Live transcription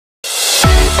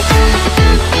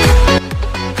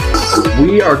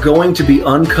We are going to be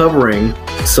uncovering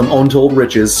some untold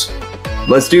riches.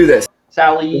 Let's do this.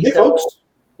 Sally. Hey, folks.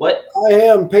 What? I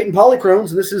am Peyton Polychromes,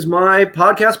 and this is my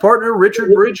podcast partner,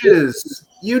 Richard Bridges.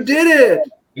 You did it.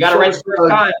 You got it right the first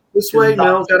time. This way?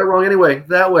 No, got it wrong anyway.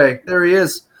 That way. There he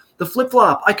is. The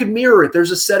flip-flop. I could mirror it.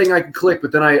 There's a setting I could click,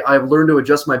 but then I've learned to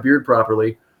adjust my beard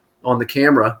properly on the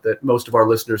camera that most of our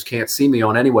listeners can't see me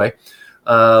on anyway.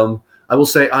 I will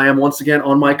say I am once again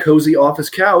on my cozy office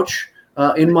couch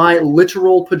in my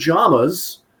literal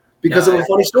pajamas because of a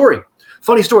funny story.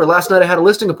 Funny story. Last night I had a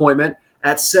listing appointment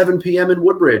at 7 p.m. in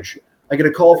Woodbridge. I get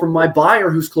a call from my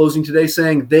buyer who's closing today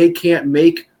saying they can't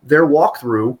make their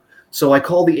walkthrough. So I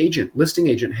call the agent, listing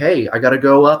agent. Hey, I got to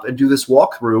go up and do this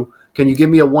walkthrough. Can you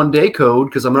give me a one-day code?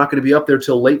 Because I'm not going to be up there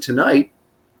till late tonight.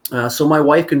 So my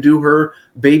wife can do her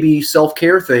baby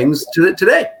self-care things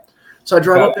today. So I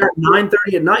drive up there at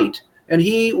 9:30 at night, and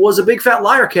he was a big fat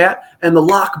liar cat, and the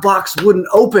lockbox wouldn't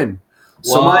open.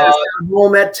 So I got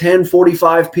home at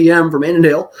 10:45 p.m. from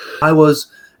Annandale. I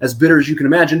was as bitter as you can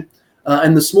imagine.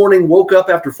 And this morning woke up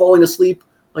after falling asleep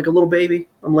like a little baby.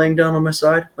 I'm laying down on my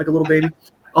side like a little baby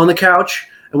on the couch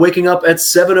and waking up at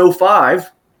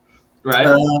 7:05.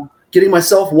 Right. Getting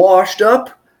myself washed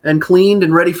up and cleaned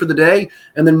and ready for the day.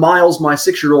 And then Miles, my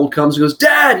 6-year-old, comes and goes,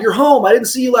 Dad, you're home. I didn't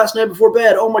see you last night before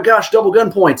bed. Oh my gosh, double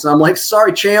gun points. And I'm like,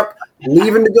 sorry, champ,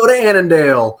 leaving to go to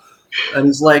Annandale. And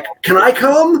he's like, can I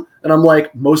come? And I'm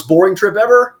like, most boring trip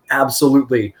ever?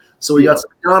 Absolutely. So we got some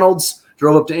McDonald's,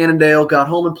 drove up to Annandale, got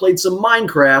home and played some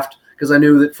Minecraft because I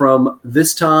knew that from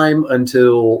this time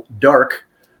until dark,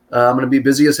 I'm going to be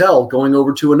busy as hell going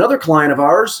over to another client of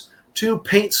ours to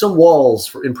paint some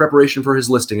walls in preparation for his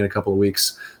listing in a couple of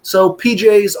weeks. So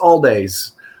PJs all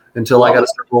days until I got to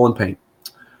start rolling paint.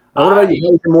 What about you?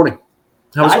 How was your morning?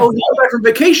 You got back from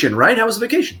vacation, right? How was the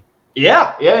vacation?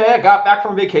 Yeah. Got back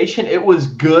from vacation. It was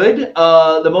good.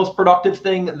 The most productive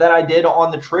thing that I did on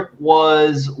the trip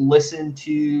was listen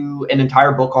to an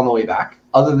entire book on the way back.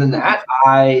 Other than that,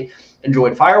 I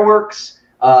enjoyed fireworks.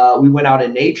 We went out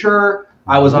in nature.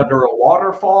 I was under a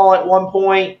waterfall at one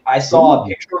point. I saw a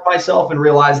picture of myself and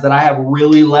realized that I have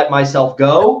really let myself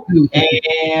go.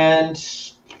 And,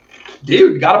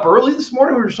 dude, got up early this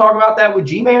morning. We were just talking about that with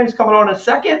G-Man. He's coming on in a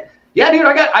second. Yeah, dude,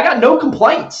 I got no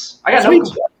complaints. No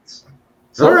complaints.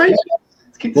 So, all right.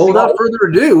 Well, without further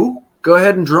ado, go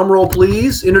ahead and drum roll,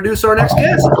 please. Introduce our next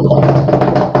guest.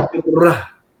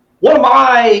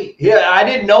 I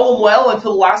didn't know him well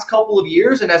until the last couple of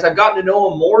years, and as I've gotten to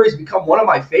know him more, he's become one of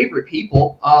my favorite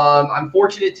people. I'm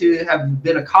fortunate to have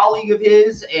been a colleague of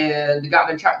his and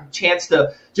gotten a chance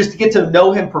to get to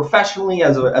know him professionally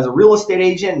as a real estate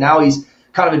agent. Now he's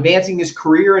kind of advancing his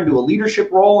career into a leadership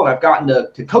role, and I've gotten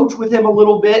to coach with him a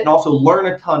little bit and also learn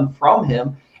a ton from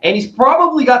him. And he's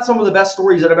probably got some of the best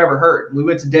stories that I've ever heard. We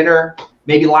went to dinner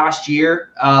maybe last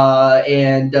year,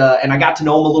 and I got to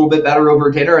know him a little bit better over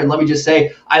dinner. And let me just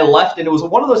say, I left, and it was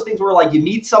one of those things where, like, you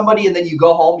meet somebody, and then you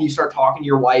go home, and you start talking to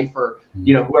your wife or,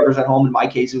 whoever's at home. In my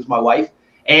case, it was my wife.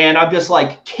 And I'm just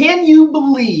like, can you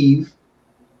believe?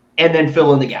 And then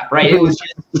fill in the gap, right?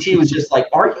 She was just like,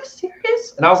 are you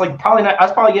serious? And I was like, probably not. I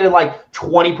was probably getting like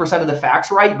 20% of the facts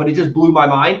right, but it just blew my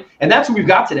mind. And that's who we've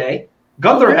got today,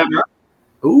 Gunther Hemmer.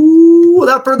 Ooh,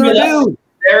 without further ado.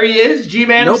 There he is,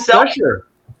 G-Man himself. Pressure.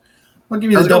 I'll give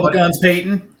you the double guns,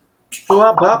 Peyton.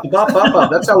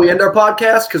 That's how we end our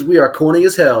podcast because we are corny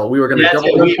as hell. We were going to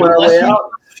double gun our way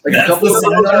out like a couple of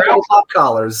pop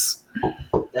collars.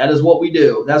 That is what we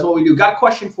do. Got a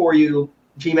question for you,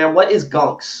 G-Man. What is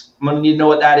gunks? I'm going to need to know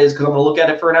what that is because I'm going to look at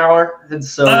it for an hour. And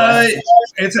so,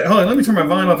 hold on, let me turn my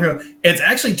volume up here. It's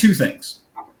actually two things.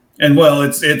 And, well,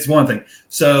 it's one thing.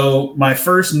 So my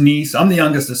first niece, I'm the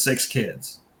youngest of 6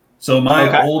 kids. So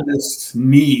my oldest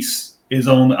niece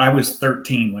I was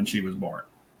 13 when she was born.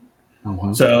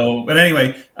 Mm-hmm. So, but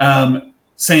anyway,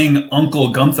 saying Uncle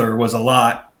Gunther was a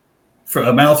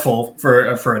mouthful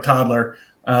for a toddler.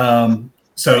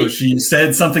 So she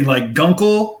said something like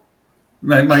Gunkle,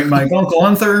 my Gunkle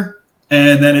Gunther,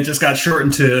 and then it just got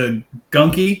shortened to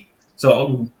Gunky.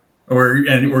 So, or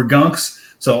Gunks.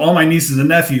 So all my nieces and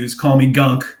nephews call me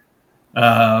Gunk.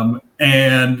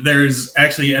 And there's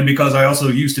actually, and because I also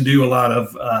used to do a lot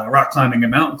of rock climbing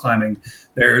and mountain climbing,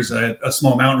 there's a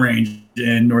small mountain range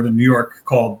in northern New York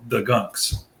called the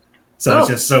Gunks. So it's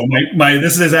just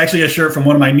this is actually a shirt from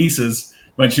one of my nieces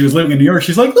when she was living in New York.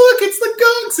 She's like, look, it's the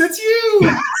Gunks, it's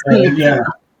you. Yeah.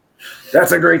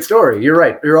 That's a great story. You're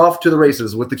right. You're off to the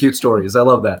races with the cute stories. I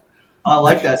love that. I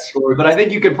like that story, but I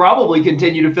think you could probably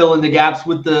continue to fill in the gaps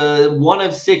with the one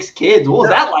of 6 kids. What was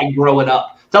that like growing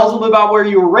up? Tell us a little bit about where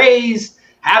you were raised,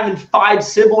 having 5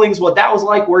 siblings, what that was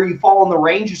like, where you fall in the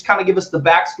range. Just kind of give us the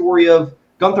backstory of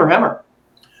Gunther Hemmer.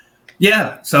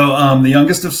 Yeah. So I'm the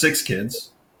youngest of 6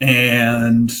 kids,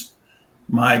 and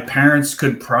my parents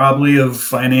could probably have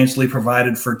financially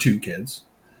provided for 2 kids.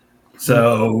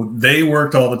 So they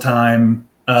worked all the time.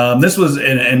 This was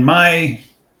in my,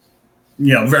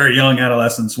 very young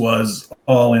adolescence, was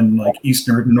all in like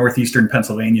northeastern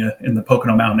Pennsylvania in the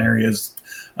Pocono Mountain areas.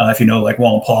 If you know, like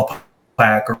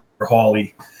Wallenpaupack or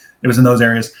Hawley, it was in those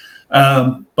areas.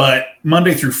 But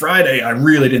Monday through Friday, I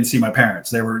really didn't see my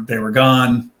parents. They were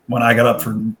gone when I got up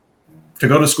to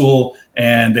go to school,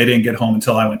 and they didn't get home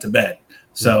until I went to bed.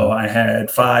 So I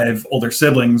had 5 older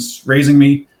siblings raising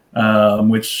me,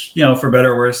 which, for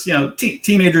better or worse,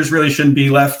 teenagers really shouldn't be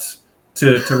left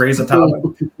to raise a toddler.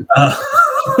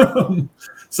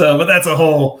 But that's a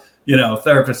whole,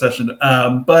 therapist session.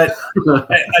 But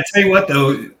I tell you what,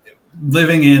 though,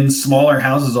 living in smaller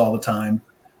houses all the time,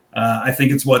 I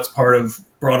think it's what's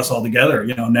brought us all together.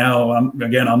 Now I'm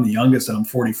the youngest, and I'm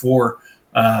 44,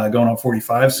 going on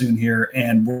 45 soon here,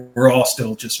 and we're all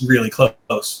still just really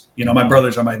close. My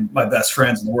brothers are my best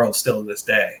friends in the world still to this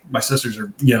day. My sisters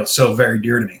are, so very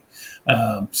dear to me.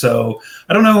 So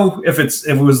I don't know if it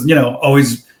was,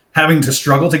 always having to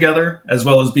struggle together as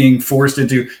well as being forced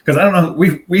into, because I don't know,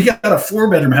 we got a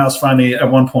 4-bedroom house finally at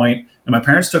one point, and my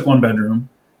parents took 1 bedroom.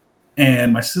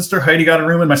 And my sister Heidi got a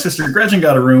room, and my sister Gretchen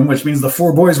got a room, which means the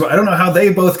 4 boys, I don't know how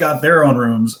they both got their own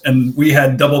rooms. And we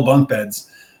had double bunk beds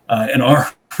in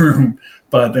our room.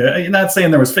 But you're not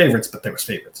saying there was favorites, but there was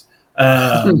favorites.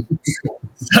 But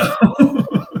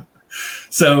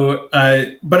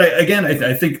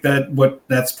I think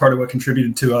that's part of what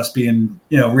contributed to us being,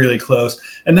 really close.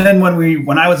 And then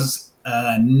when I was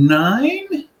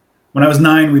 9,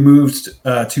 we moved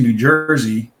to New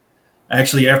Jersey.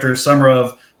 Actually, after a summer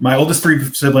of, my oldest 3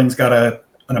 siblings got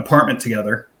an apartment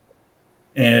together,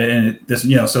 and this,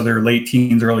 so they're late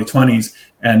teens, early 20s,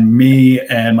 and me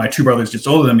and my 2 brothers just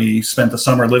older than me spent the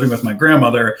summer living with my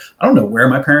grandmother. I don't know where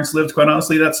my parents lived, quite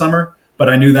honestly, that summer, but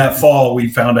I knew that fall they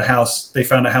found a house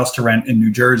to rent in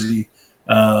New Jersey,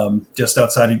 just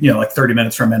outside, like 30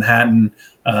 minutes from Manhattan.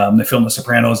 They filmed The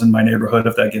Sopranos in my neighborhood,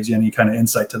 if that gives you any kind of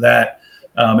insight to that.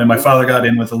 And my father got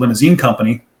in with a limousine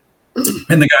company,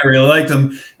 and the guy really liked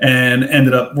him and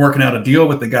ended up working out a deal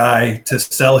with the guy to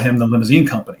sell him the limousine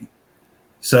company.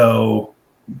 So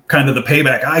kind of the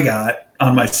payback I got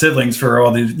on my siblings for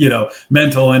all the,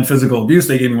 mental and physical abuse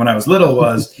they gave me when I was little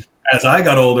was, as I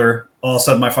got older, all of a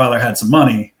sudden my father had some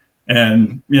money,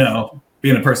 and,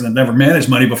 being a person that never managed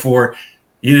money before,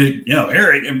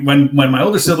 Eric, when my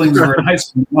older siblings were in high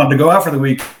school, wanted to go out for the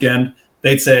weekend,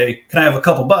 they'd say, "Can I have a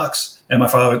couple bucks?" And my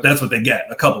father, that's what they get,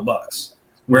 a couple bucks.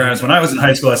 Whereas when I was in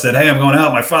high school, I said, "Hey, I'm going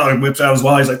out." My father whips out his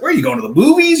wallet. He's like, "Where are you going, to the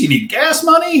movies? You need gas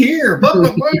money? Here."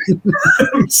 The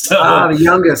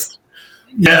youngest.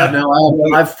 Yeah,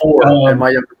 no, I have 4, and my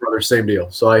younger brother, same deal.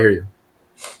 So I hear you.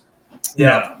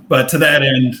 Yeah, but to that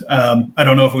end, I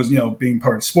don't know if it was, being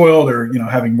part of spoiled or,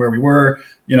 having where we were.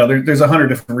 There's 100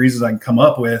 different reasons I can come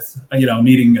up with.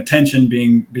 Needing attention,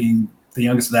 being the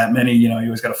youngest of that many. You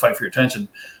always got to fight for your attention.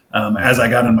 As I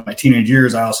got into my teenage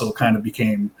years, I also kind of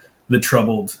became the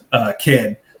troubled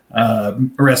kid,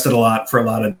 arrested a lot for a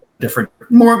lot of different,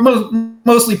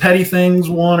 mostly petty things,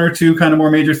 1 or 2 kind of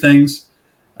more major things.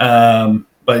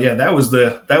 But yeah, that was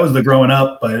the growing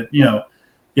up. But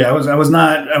I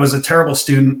was a terrible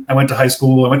student. I went to high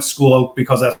school. I went to school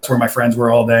because that's where my friends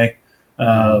were all day.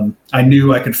 I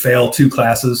knew I could fail 2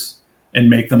 classes and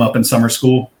make them up in summer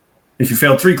school. If you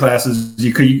failed 3 classes,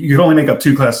 you could only make up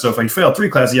 2 classes. So if you failed 3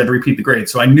 classes, you had to repeat the grade.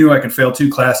 So I knew I could fail 2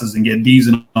 classes and get D's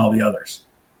in all the others.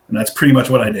 And that's pretty much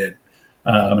what I did.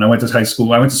 And I went to high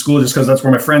school. I went to school just because that's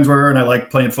where my friends were, and I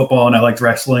liked playing football, and I liked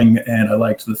wrestling, and I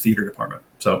liked the theater department.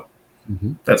 So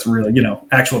that's really,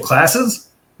 actual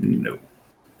classes? No.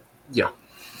 Yeah.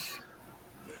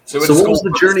 So what was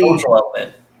the journey?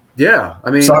 Yeah.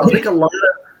 I mean, I think a lot of...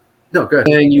 No, good.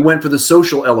 And you went for the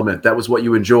social element. That was what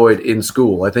you enjoyed in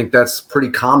school. I think that's pretty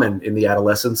common in the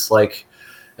adolescence. Like,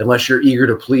 unless you're eager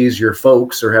to please your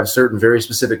folks or have certain very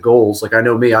specific goals. Like, I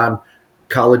know me, I'm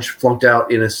college flunked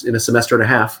out in a semester and a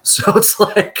half. So it's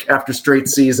like after straight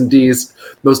C's and D's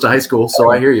most of high school. So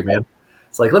I hear you, man.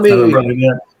 It's like, let me...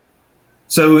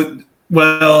 So,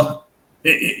 well,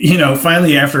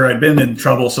 finally, after I'd been in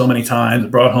trouble so many times,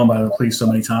 brought home by the police so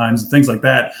many times, and things like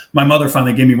that, my mother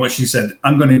finally gave me what she said: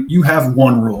 you have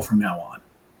one rule from now on.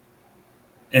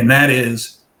 And that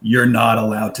is, you're not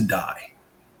allowed to die.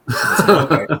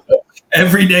 Okay.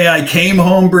 Every day I came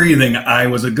home breathing, I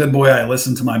was a good boy. I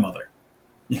listened to my mother.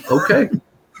 Okay.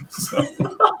 So,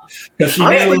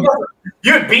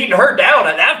 you had beaten her down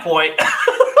at that point.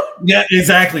 Yeah,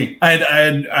 exactly. I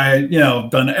had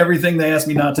done everything they asked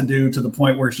me not to do, to the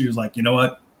point where she was like, "You know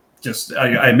what?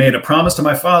 I made a promise to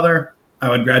my father I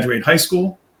would graduate high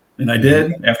school, and I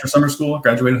did. After summer school, I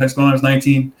graduated high school when I was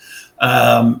 19.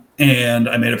 And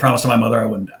I made a promise to my mother I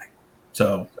wouldn't die.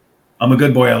 So I'm a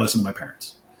good boy. I listen to my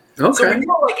parents. Okay. So when you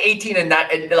were like 18,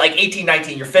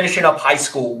 19, you're finishing up high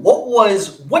school.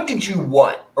 What did you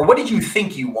want, or what did you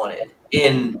think you wanted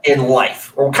in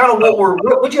life, or kind of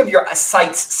what did you have your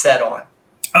sights set on?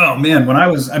 Oh man,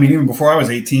 even before I was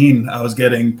 18, I was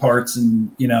getting parts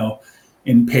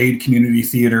in paid community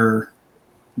theater,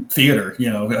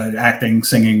 acting,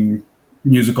 singing,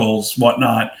 musicals,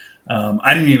 whatnot.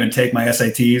 I didn't even take my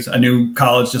SATs. I knew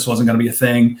college just wasn't going to be a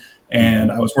thing.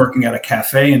 And I was working at a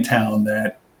cafe in town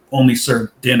that only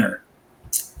served dinner.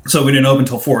 So we didn't open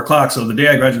until 4:00. So the day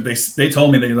I graduated, they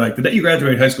told me, the day you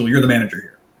graduate high school, you're the manager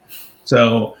here.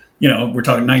 So, we're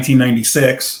talking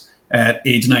 1996 at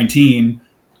age 19,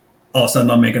 all of a sudden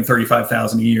I'm making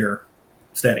 $35,000 a year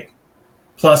steady.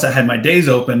 Plus I had my days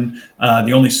open.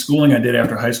 The only schooling I did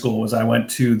after high school was I went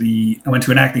to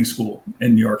an acting school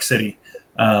in New York City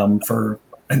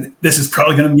and this is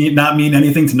probably going to not mean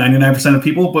anything to 99% of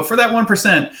people, but for that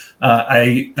 1%,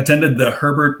 I attended the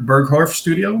Herbert Berghoff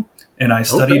studio, and I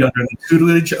studied under the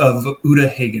tutelage of Uta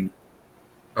Hagen.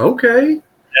 Okay.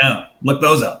 Yeah, look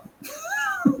those up.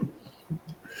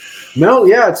 No,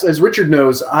 yeah, as Richard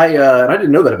knows, and I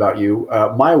didn't know that about you.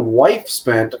 My wife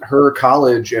spent her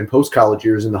college and post-college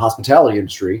years in the hospitality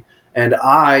industry, and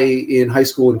I, in high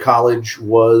school and college,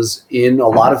 was in a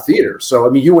lot of theater.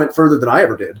 So, you went further than I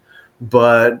ever did.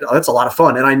 But that's a lot of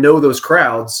fun. And I know those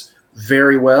crowds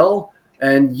very well.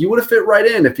 And you would have fit right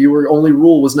in if your only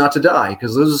rule was not to die,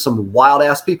 because those are some wild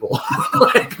ass people.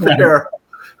 They're,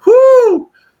 whoo!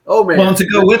 Oh man. Well, and to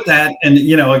go with that, and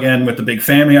again with the big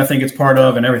family, I think it's part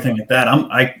of, and everything like that.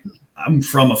 I'm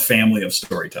from a family of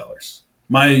storytellers.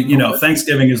 My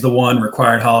Thanksgiving is the one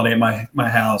required holiday at my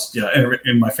house.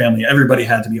 In my family, everybody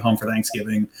had to be home for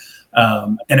Thanksgiving.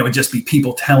 And it would just be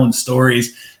people telling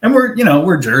stories, and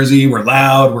we're Jersey, we're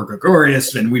loud, we're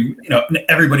gregarious, and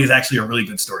everybody's actually a really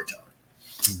good storyteller.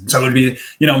 Mm-hmm. So it would be,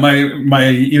 my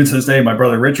even to this day, my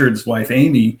brother Richard's wife,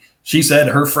 Amy, she said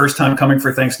her first time coming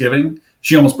for Thanksgiving,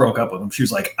 she almost broke up with him. She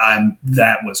was like,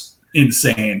 that was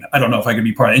insane. I don't know if I could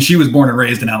be part of it. And she was born and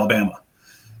raised in Alabama.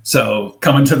 So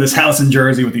coming to this house in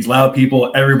Jersey with these loud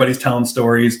people, everybody's telling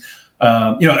stories.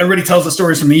 Everybody tells the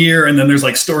stories from the year, and then there's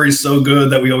like stories so good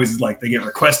that we always they get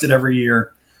requested every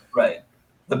year. Right.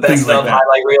 The best of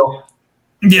highlight reel.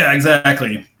 Yeah,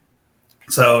 exactly.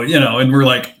 So, and we're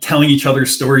like telling each other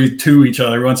stories to each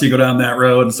other once you go down that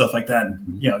road and stuff like that.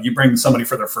 And, you bring somebody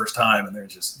for their first time and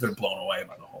they're blown away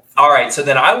by the whole thing. All right. So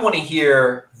then I want to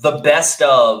hear the best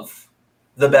of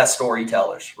the best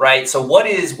storytellers, right? So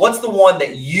what's the one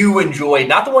that you enjoyed,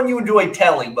 not the one you enjoyed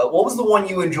telling, but what was the one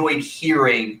you enjoyed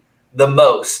hearing the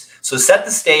most? So set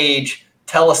the stage,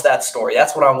 tell us that story.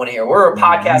 That's what I want to hear. We're a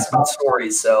podcast about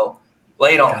stories, so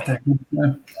lay it on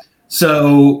me.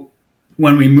 So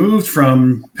when we moved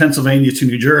from Pennsylvania to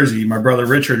New Jersey, my brother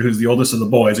Richard, who's the oldest of the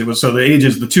boys, the age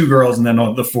is the 2 girls and then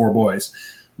the 4 boys.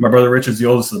 My brother Richard's the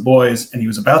oldest of the boys, and he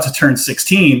was about to turn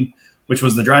 16, which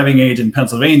was the driving age in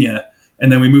Pennsylvania.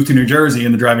 And then we moved to New Jersey,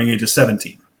 and the driving age is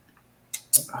 17.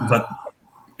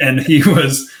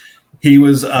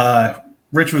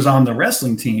 Rich was on the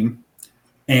wrestling team,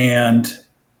 and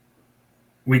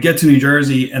we get to New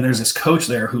Jersey, and there's this coach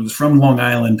there who's from Long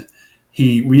Island.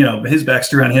 His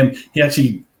backstory on him, he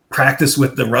actually practiced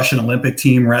with the Russian Olympic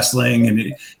team wrestling,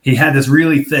 and he had this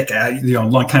really thick, kind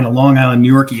of Long Island,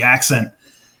 New Yorkie accent,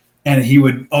 and he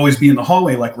would always be in the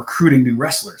hallway, recruiting new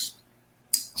wrestlers.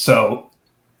 So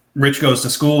Rich goes to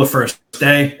school the first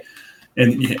day,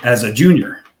 and as a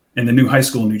junior in the new high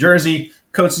school in New Jersey.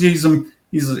 Coach sees him.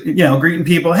 He's greeting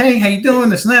people. Hey, how you doing?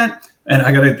 This and that. And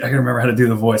I gotta remember how to do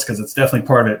the voice because it's definitely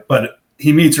part of it. But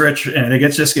he meets Rich, and they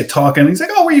get talking. He's like,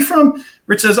 "Oh, where are you from?"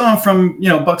 Rich says, "Oh, I'm from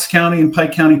Bucks County and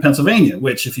Pike County, Pennsylvania,"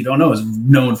 which, if you don't know, is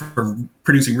known for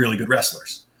producing really good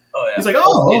wrestlers. Oh yeah. He's like,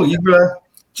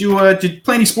 did you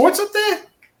play any sports up there?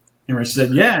 And Rich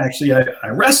said, "Yeah, actually, I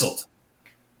wrestled."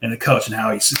 And the coach and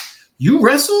Howie said, "You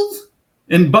wrestled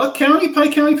in Buck County,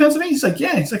 Pike County, Pennsylvania?" He's like,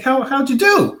 "Yeah." He's like, "How'd you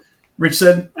do?" Rich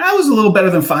said, "I was a little better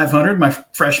than 500 my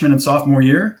freshman and sophomore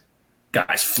year."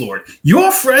 Guy's floored.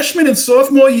 "Your freshman and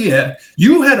sophomore year,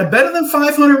 you had a better than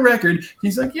 500 record."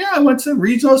 He's like, "Yeah, I went to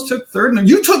regionals, took third.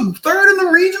 You took third in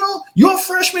the regional your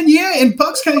freshman year in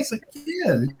Bucks County?" He's like,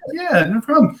 yeah, no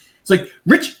problem. It's like,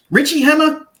 Richie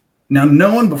Hemmer. Now,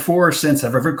 no one before or since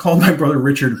have ever called my brother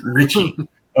Richard Richie.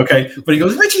 Okay, but he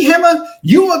goes, "Richie Hemmer,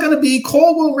 you are going to be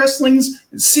Caldwell Wrestling's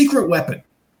secret weapon."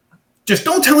 just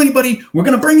don't tell anybody. We're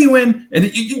gonna bring you in,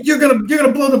 and you're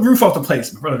gonna blow the roof off the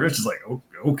place. My brother Rich is like,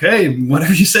 okay,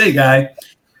 whatever you say, guy.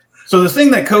 So the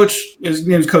thing that his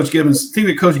name is Coach Gibbons. The thing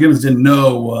that Coach Gibbons didn't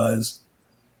know was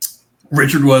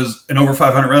Richard was an over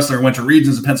 500 wrestler and went to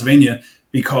regions in Pennsylvania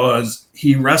because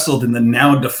he wrestled in the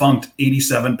now defunct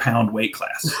 87-pound weight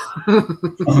class.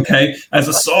 Okay, as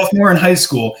a sophomore in high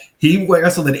school, he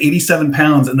wrestled at 87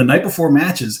 pounds, and the night before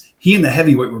matches, he and the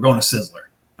heavyweight were going to Sizzler.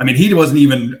 I mean, he wasn't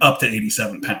even up to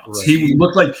 87 pounds. Right. He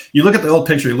looked like, you look at the old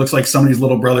picture, he looks like somebody's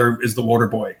little brother is the water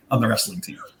boy on the wrestling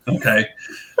team. Okay.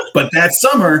 But that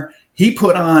summer, he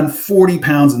put on 40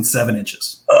 pounds and 7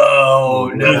 inches.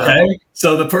 Oh, no. Okay.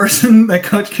 So the person that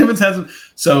Coach Gibbons has,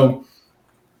 so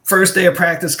first day of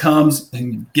practice comes,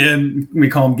 and we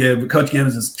call him Gib, but Coach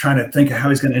Gibbons is trying to think of how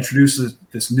he's going to introduce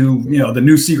this new, the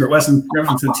new secret weapon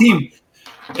reference to the team.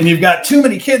 And you've got too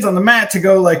many kids on the mat to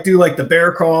go do the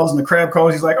bear crawls and the crab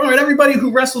crawls. He's like, all right, everybody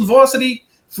who wrestled varsity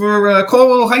for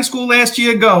Colwell High School last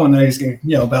year, go. And then he's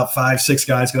about 5-6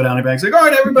 guys go down the back. He's like, all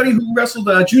right, everybody who wrestled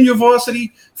junior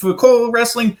varsity for Colwell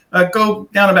wrestling, go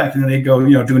down the back. And then they go,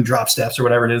 doing drop steps or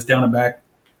whatever it is down the back.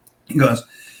 He goes,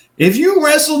 if you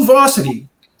wrestled varsity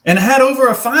and had over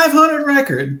a 500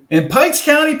 record in Pikes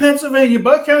County, Pennsylvania,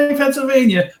 Buck County,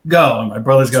 Pennsylvania, go. And my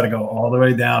brother's got to go all the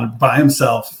way down by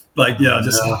himself.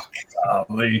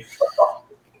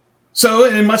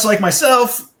 So, and much like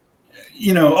myself,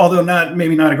 although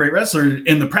maybe not a great wrestler,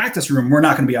 in the practice room, we're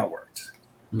not going to be outworked.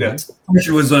 Yeah.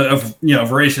 Richard was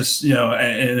voracious,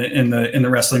 in the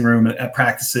wrestling room at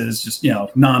practices, just,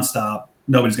 nonstop.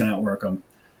 Nobody's going to outwork him.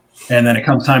 And then it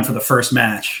comes time for the first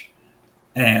match,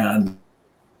 and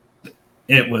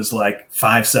it was like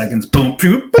 5 seconds, boom,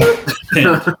 boom, boom,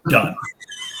 pin, done.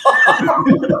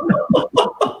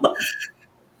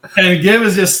 And Gib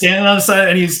is just standing on the side,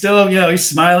 and he's still, he's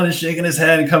smiling and shaking his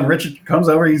head. And Richard comes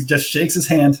over, he just shakes his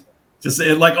hand, just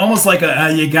almost like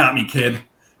you got me, kid.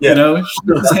 Yeah.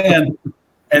 Shakes his hand,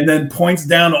 and then points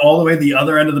down all the way to the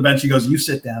other end of the bench. He goes, "You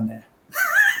sit down there."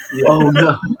 Yeah. Oh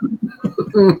no!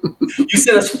 You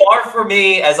sit as far from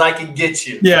me as I can get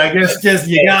you. Yeah, I guess just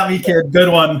you got me, kid. Good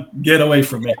one. Get away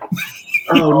from me.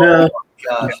 Oh no!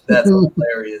 Gosh, that's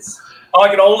hilarious. Oh, I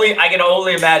can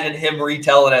only imagine him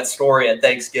retelling that story at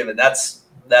Thanksgiving. That's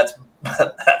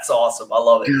awesome. I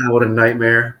love it. God, what a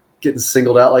nightmare! Getting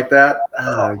singled out like that.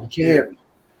 You can't.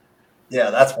 Yeah,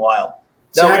 that's wild.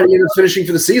 So how did he end up finishing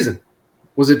for the season?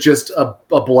 Was it just a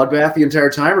bloodbath the entire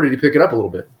time, or did he pick it up a little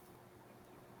bit?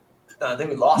 I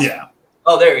think we lost him. Yeah.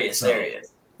 Oh, there he is. So, there he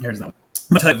is. Here's them.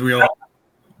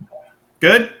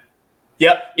 Good?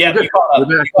 Yep. Yeah. You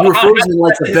were frozen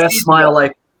like the best smile.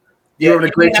 You were having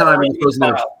a great time. And frozen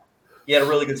there. He had a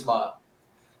really good smile.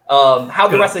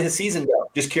 How'd the rest of his season go?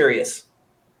 Just curious.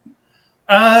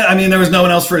 There was no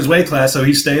one else for his weight class, so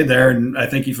he stayed there, and I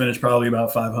think he finished probably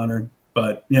about 500.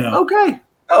 But, Okay.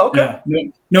 Oh, okay. Yeah,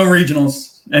 no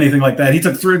regionals, anything like that. He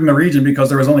took 3 in the region because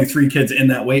there was only 3 kids in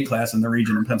that weight class in the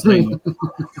region in Pennsylvania.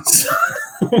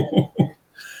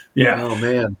 Yeah. Oh,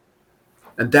 man.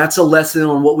 And that's a lesson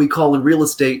on what we call in real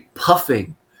estate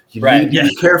puffing. You need to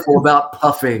be careful about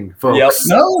puffing, folks. Yep.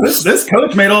 No, this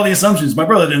coach made all the assumptions. My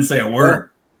brother didn't say a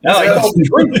word. No, he told the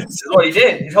truth. This is what he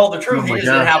did. He told the truth. He just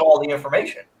didn't have all the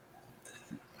information.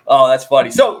 Oh, that's funny.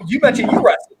 So you mentioned you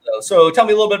wrestled, though. So tell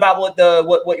me a little bit about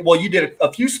what you did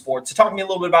a few sports. So talk to me a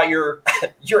little bit about your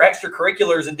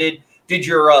extracurriculars, and did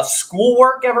your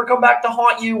schoolwork ever come back to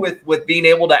haunt you with being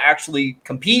able to actually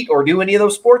compete or do any of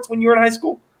those sports when you were in high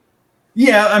school?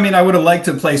 Yeah, I would have liked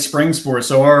to play spring sports.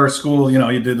 So our school,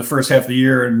 you did the first half of the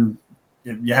year, and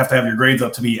you have to have your grades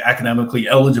up to be academically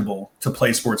eligible to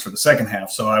play sports for the second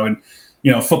half. So I would,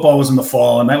 football was in the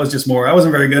fall, and that was just more, I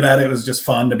wasn't very good at it. It was just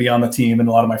fun to be on the team, and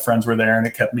a lot of my friends were there, and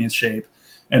it kept me in shape.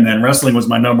 And then wrestling was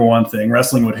my number one thing.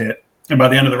 Wrestling would hit. And by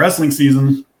the end of the wrestling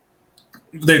season,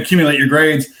 they accumulate your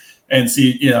grades and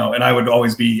see, and I would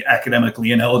always be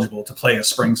academically ineligible to play a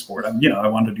spring sport. I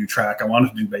wanted to do track. I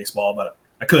wanted to do baseball, but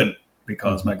I couldn't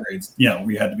because my grades,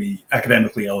 we had to be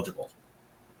academically eligible.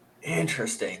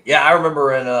 Interesting. Yeah, I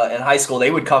remember in high school,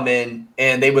 they would come in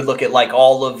and they would look at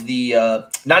all of the,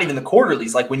 not even the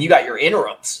quarterlies, when you got your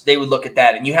interims, they would look at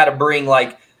that, and you had to bring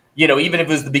even if it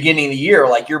was the beginning of the year,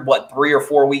 you're 3 or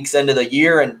 4 weeks into the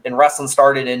year, and wrestling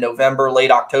started in November,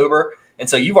 late October. And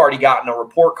so you've already gotten a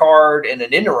report card and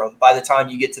an interim by the time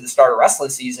you get to the start of wrestling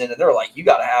season. And they're like, you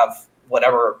got to have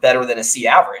whatever better than a C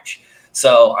average.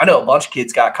 So I know a bunch of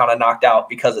kids got kind of knocked out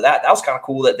because of that. That was kind of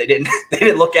cool that they didn't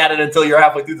look at it until you're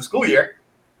halfway through the school year.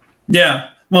 Yeah.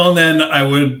 Well, and then I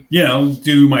would,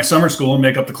 do my summer school and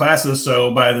make up the classes.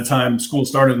 So by the time school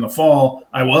started in the fall,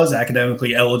 I was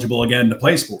academically eligible again to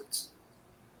play sports.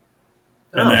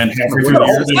 And then halfway through the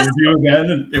year, they review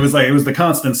again. And it was the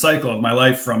constant cycle of my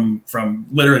life from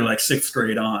literally like 6th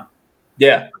grade on.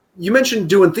 Yeah. You mentioned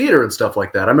doing theater and stuff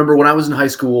like that. I remember when I was in high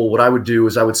school, what I would do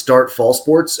is I would start fall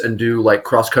sports and do like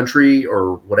cross country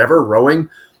or whatever, rowing.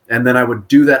 And then I would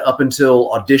do that up until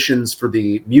auditions for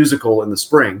the musical in the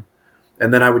spring.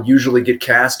 And then I would usually get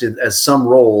cast as some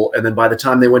role. And then by the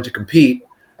time they went to compete,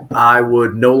 I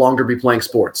would no longer be playing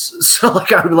sports. So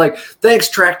like I would be like, thanks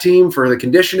track team for the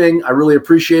conditioning. I really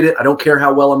appreciate it. I don't care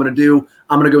how well I'm going to do.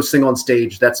 I'm going to go sing on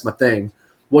stage. That's my thing.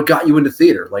 What got you into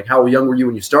theater? Like how young were you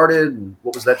when you started? And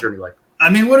what was that journey like? I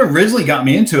mean, what originally got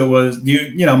me into it was,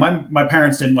 my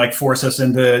parents didn't like force us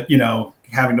into,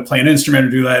 having to play an instrument or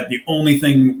do that. The only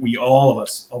thing we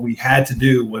had to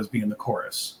do was be in the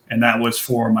chorus. And that was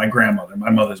for my grandmother, my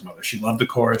mother's mother. She loved the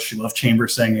chorus. She loved chamber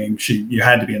singing. You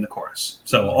had to be in the chorus.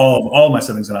 So all my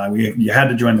siblings and I, you had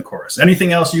to join the chorus.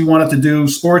 Anything else you wanted to do,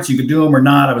 sports, you could do them or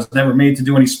not. I was never made to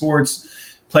do any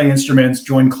sports, play instruments,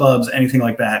 join clubs, anything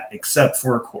like that, except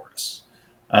for a chorus.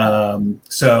 And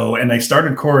they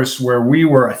started chorus where we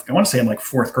were, I want to say in like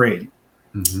 4th grade.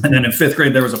 Mm-hmm. And then in 5th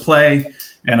grade, there was a play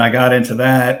and I got into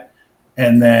that.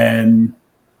 And then,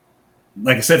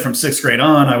 like I said, from 6th grade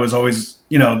on, I was always,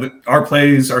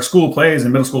 our school plays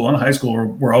in middle school and high school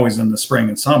were always in the spring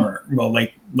and summer. Well,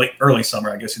 early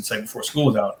summer, I guess you'd say, before school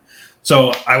was out.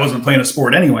 So I wasn't playing a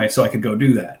sport anyway, so I could go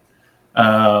do that.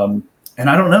 And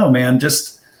I don't know, man,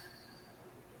 just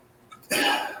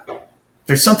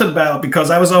there's something about, because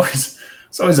I was always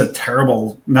a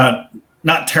terrible, not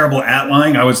terrible at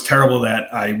lying. I was terrible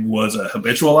that I was a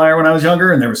habitual liar when I was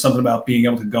younger. And there was something about being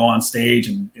able to go on stage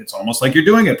and it's almost like you're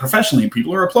doing it professionally and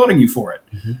people are applauding you for it.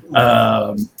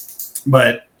 Mm-hmm.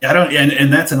 But I don't,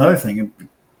 and that's another thing,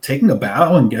 taking a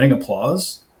bow and getting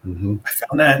applause. Mm-hmm. I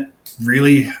found that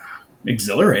really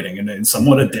exhilarating and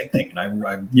somewhat addicting. And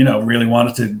I really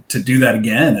wanted to do that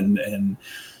again. And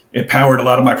it powered a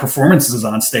lot of my performances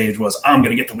on stage was, I'm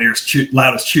going to get the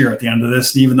loudest cheer at the end of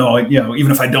this. Even though,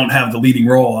 even if I don't have the leading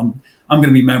role, I'm going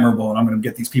to be memorable and I'm going to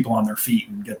get these people on their feet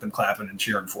and get them clapping and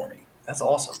cheering for me. That's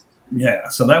awesome. Yeah.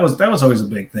 So that was always a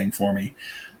big thing for me.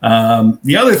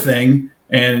 The other thing,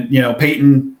 and,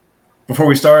 Peyton, before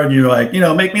we started, you were like,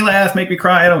 make me laugh, make me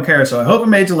cry. I don't care. So I hope it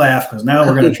made you laugh because now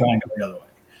we're going to try and go the other way.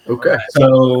 Okay.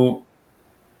 So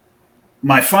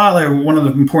my father, one of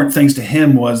the important things to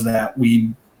him was that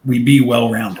we be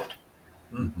well-rounded.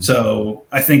 Mm-hmm. So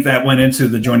I think that went into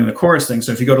the joining the chorus thing.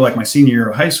 So if you go to like my senior year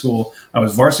of high school, I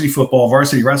was varsity football,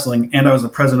 varsity wrestling, and I was the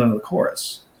president of the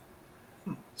chorus.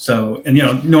 So, and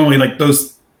normally like there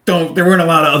weren't a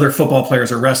lot of other football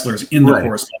players or wrestlers in the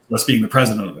chorus, us being the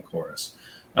president of the chorus.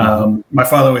 Mm-hmm. My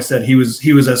father always said he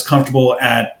was as comfortable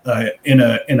in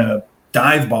a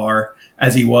dive bar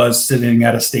as he was sitting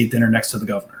at a state dinner next to the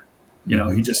governor.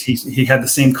 He had the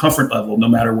same comfort level no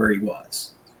matter where he was.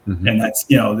 Mm-hmm. And that's,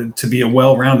 to be a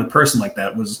well-rounded person like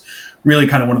that was really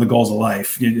kind of one of the goals of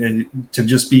life. To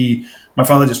just be, my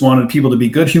father just wanted people to be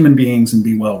good human beings and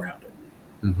be well-rounded.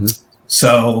 Mm-hmm.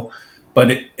 So, but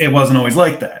it wasn't always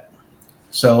like that.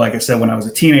 So like I said, when I was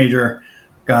a teenager,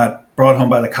 got brought home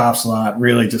by the cops a lot,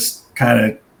 really just kind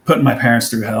of putting my parents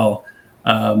through hell.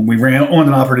 We owned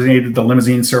and operated the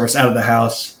limousine service out of the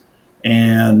house.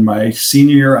 And my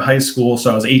senior year of high school,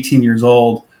 so I was 18 years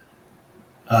old,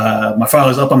 my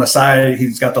father's up on the side.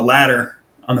 He's got the ladder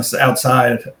on the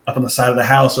outside, up on the side of the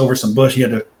house over some bush. He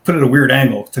had to put it at a weird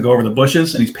angle to go over the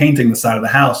bushes, and he's painting the side of the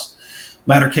house.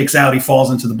 Ladder kicks out. He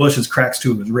falls into the bushes, cracks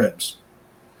 2 of his ribs.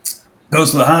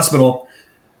 Goes to the hospital,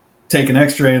 take an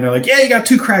x-ray, and they're like, yeah, you got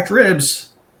 2 cracked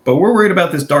ribs, but we're worried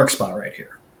about this dark spot right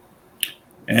here.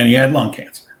 And he had lung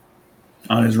cancer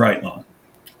on his right lung,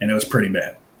 and it was pretty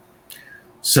bad.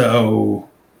 So,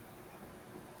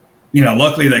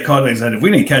 luckily they caught it. They said, if we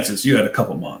didn't catch this, you had a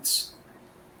couple months.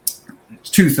 It's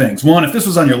 2 things. One, if this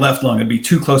was on your left lung, it'd be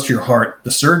too close to your heart.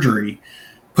 The surgery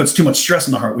puts too much stress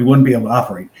on the heart. We wouldn't be able to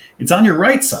operate. It's on your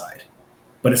right side,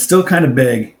 but it's still kind of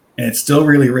big and it's still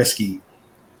really risky.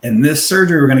 And this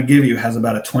surgery we're going to give you has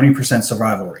about a 20%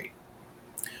 survival rate.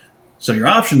 So your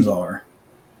options are,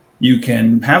 you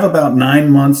can have about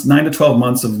 9 to 12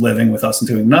 months of living with us and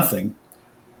doing nothing.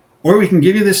 Or we can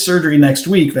give you this surgery next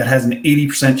week that has an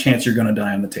 80% chance you're going to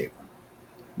die on the table.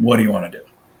 What do you want to do?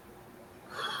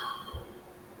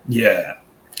 Yeah.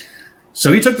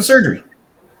 So he took the surgery.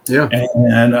 Yeah.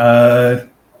 And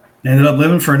ended up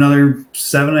living for another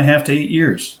 7.5 to 8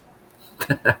 years.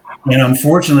 And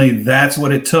unfortunately, that's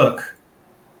what it took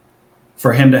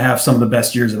for him to have some of the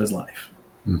best years of his life.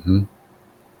 Mm-hmm.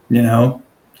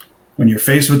 When you're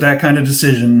faced with that kind of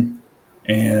decision,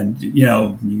 and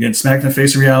you get smacked in the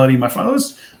face of reality. My father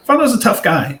was a tough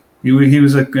guy. He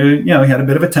was he had a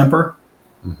bit of a temper.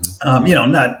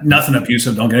 Nothing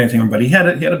abusive. Don't get anything, but he had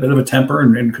a bit of a temper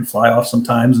and could fly off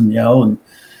sometimes and yell and.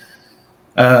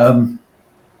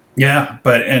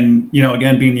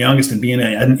 Again, being the youngest and being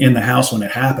in the house when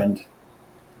it happened,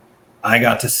 I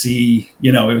got to see,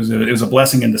 it was a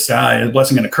blessing in disguise, a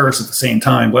blessing and a curse at the same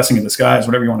time, blessing in disguise,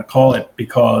 whatever you want to call it,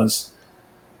 because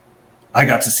I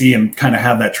got to see him kind of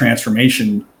have that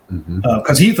transformation.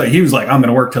 Because he was like, I'm going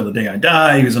to work till the day I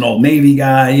die. He was an old Navy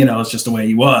guy, it's just the way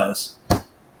he was.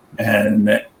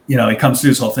 And, he comes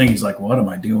through this whole thing. He's like, what am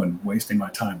I doing? Wasting my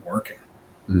time working.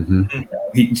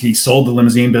 He sold the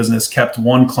limousine business, kept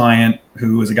one client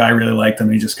who was a guy really liked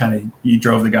him. He just he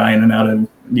drove the guy in and out of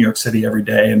New York City every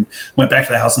day and went back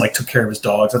to the house and took care of his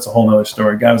dogs. That's a whole nother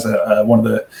story. Guy was one of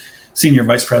the senior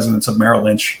vice presidents of Merrill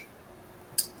Lynch.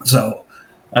 So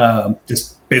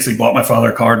just basically bought my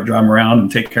father a car to drive him around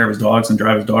and take care of his dogs and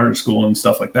drive his daughter to school and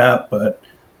stuff like that. But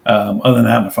other than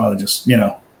that, my father just,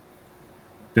 spent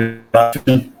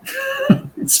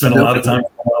a lot of time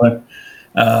with my mother.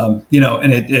 And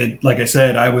it like I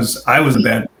said, I was a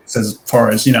bad as far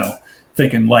as,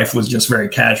 thinking life was just very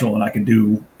casual and I could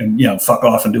do and, fuck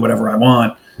off and do whatever I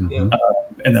want. And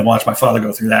then watch my father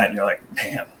go through that. And you're like,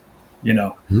 man,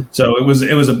 so it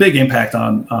was a big impact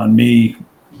on me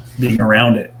being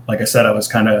around it. Like I said, I was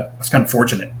kind of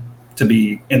fortunate to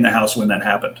be in the house when that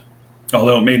happened.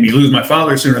 Although it made me lose my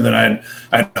father sooner than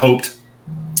I'd hoped.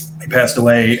 He passed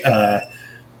away,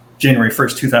 January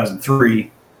 1st,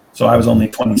 2003. So I was only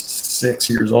 25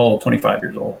 years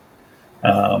old.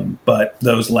 But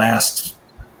those last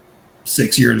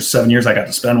 7 years I got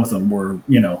to spend with him were,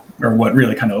 or what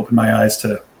really kind of opened my eyes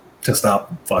to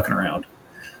stop fucking around.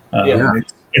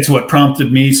 It's what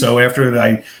prompted me. So after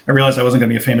I realized I wasn't going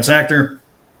to be a famous actor,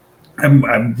 I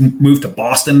moved to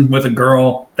Boston with a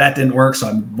girl. That didn't work. So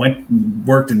I went and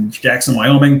worked in Jackson,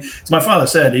 Wyoming. So my father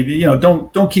said,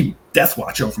 don't keep death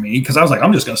watch over me, because I was like,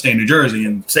 I'm just going to stay in New Jersey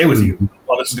and stay with you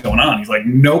while this is going on. He's like,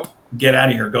 nope, get out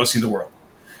of here, go see the world.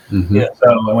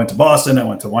 So I went to Boston, I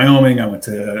went to Wyoming, I went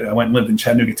and lived in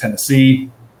Chattanooga, Tennessee.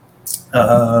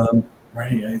 And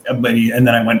then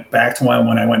I went back to Wyoming.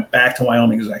 When I went back to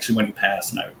Wyoming, it was actually when he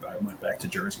passed, and I went back to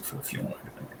Jersey for the funeral and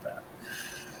everything like that.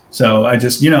 So I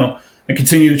just, I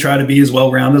continue to try to be as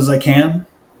well-rounded as I can.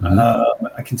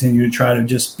 I continue to try to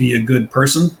just be a good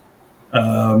person.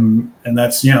 And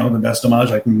that's, the best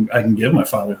homage I can give my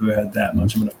father, who had that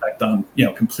much of an effect on,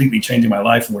 completely changing my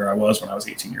life where I was when I was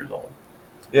 18 years old.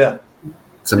 Yeah.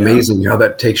 It's amazing how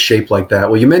that takes shape like that.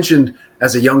 Well, you mentioned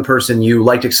as a young person, you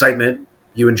liked excitement.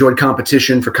 You enjoyed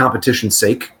competition for competition's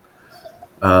sake.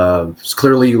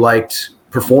 Clearly you liked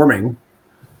performing,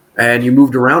 and you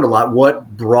moved around a lot.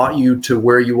 What brought you to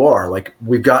where you are? Like,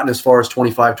 we've gotten as far as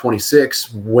 25,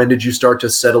 26. When did you start to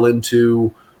settle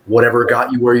into whatever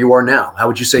got you where you are now? How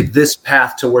would you say this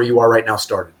path to where you are right now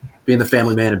started, being the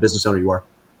family man and business owner you are?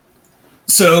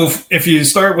 So if you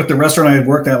start with the restaurant I had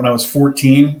worked at when I was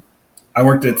 14, I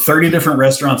worked at 30 different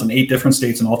restaurants in 8 different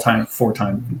states in all 4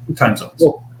 time zones.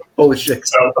 Oh, holy shit.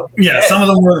 So, some of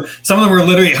them were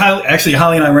literally, actually,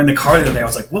 Holly and I were in the car the other day. I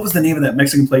was like, what was the name of that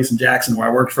Mexican place in Jackson where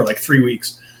I worked for like 3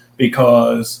 weeks?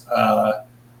 Because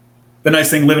the nice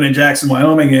thing living in Jackson,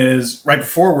 Wyoming is right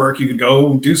before work, you could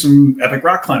go do some epic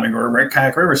rock climbing or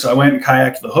kayak river. So I went and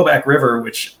kayaked the Hoback River,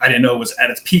 which I didn't know was at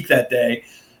its peak that day.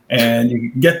 And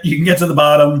you can get to the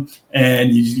bottom,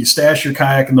 and you stash your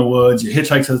kayak in the woods. You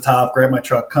hitchhike to the top, grab my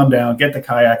truck, come down, get the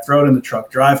kayak, throw it in the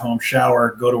truck, drive home,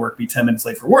 shower, go to work, be 10 minutes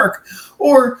late for work.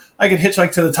 Or I could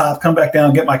hitchhike to the top, come back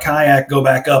down, get my kayak, go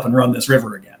back up, and run this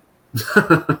river again.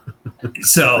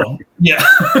 So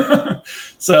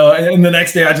and the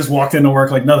next day I just walked into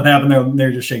work like nothing happened.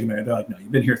 They're just shaking their head. They're like, no, you've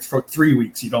been here for 3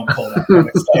 weeks. You don't pull that kind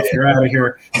of stuff. You're out of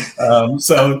here.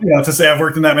 So to say I've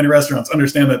worked in that many restaurants,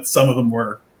 understand that some of them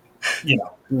were,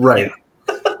 right.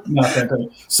 Not that great.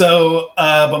 So,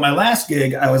 but my last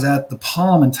gig, I was at the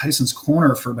Palm in Tyson's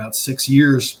Corner for about 6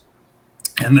 years.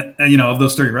 And, of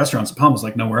those 30 restaurants, the Palm was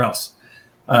like nowhere else.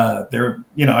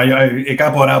 It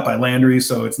got bought out by Landry,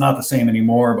 so it's not the same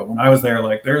anymore. But when I was there,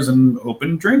 like, there's an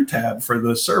open drink tab for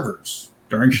the servers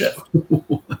during shift.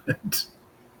 What?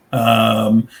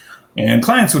 And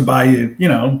clients would buy you,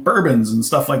 bourbons and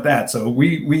stuff like that. So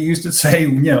we used to say,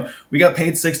 we got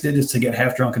paid 6 digits to get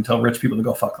half drunk and tell rich people to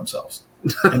go fuck themselves.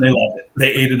 And they loved it.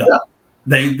 They ate it up.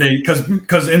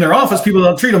 Because in their office, people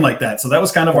don't treat them like that. So that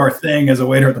was kind of our thing as a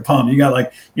waiter at the Palm. You got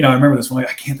like, I remember this one,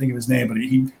 I can't think of his name, but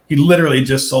he literally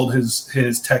just sold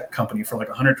his tech company for like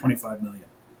 $125 million.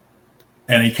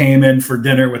 And he came in for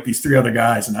dinner with these 3 other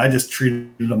guys, and I just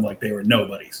treated them like they were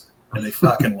nobodies, and they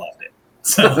fucking loved it.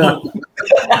 So,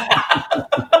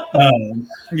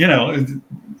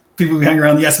 people who hang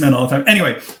around the yes men all the time.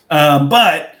 Anyway,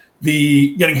 but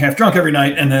the getting half drunk every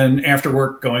night and then after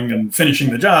work going and finishing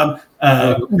the job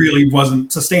really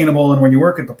wasn't sustainable. And when you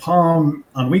work at the Palm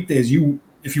on weekdays,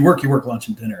 if you work lunch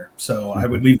and dinner. So I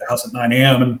would leave the house at 9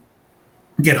 a.m. and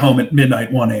get home at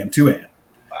midnight, 1 a.m., 2 a.m.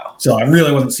 Wow. So I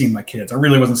really wasn't seeing my kids. I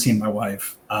really wasn't seeing my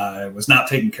wife. I was not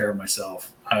taking care of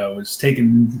myself. I was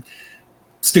taking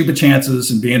stupid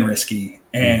chances and being risky.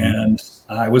 And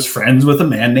I was friends with a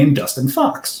man named Dustin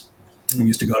Fox. We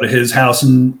used to go to his house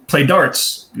and play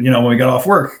darts, when we got off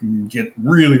work and get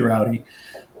really rowdy.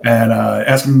 And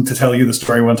ask him to tell you the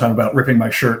story one time about ripping my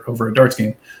shirt over a darts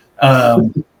game.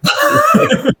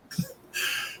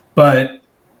 But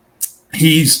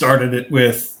he started it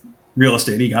with real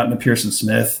estate. He got into Pearson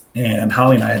Smith, and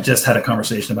Holly and I had just had a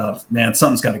conversation about, man,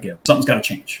 something's got to give. Something's got to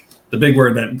change. The big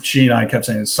word that she and I kept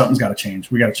saying is something's got to change.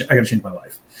 I got to change my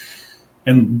life.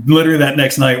 And literally that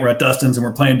next night we're at Dustin's and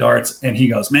we're playing darts, and he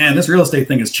goes, man, this real estate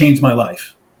thing has changed my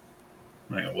life.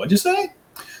 I go, what'd you say?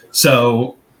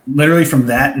 So literally from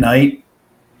that night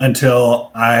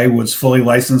until I was fully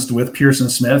licensed with Pearson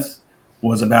Smith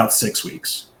was about 6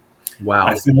 weeks. Wow.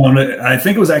 I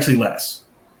think it was actually less.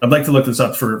 I'd like to look this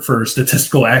up for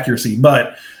statistical accuracy,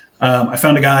 but I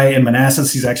found a guy in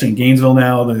Manassas. He's actually in Gainesville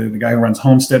now, the guy who runs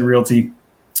Homestead Realty.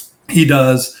 He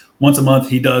does, once a month,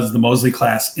 he does the Mosley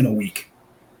class in a week.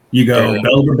 You go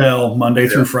bell to bell, Monday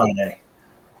through Friday.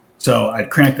 So I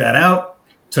cranked that out,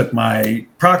 took my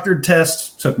proctored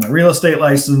test, took my real estate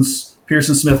license.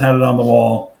 Pearson Smith had it on the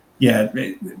wall. Yeah,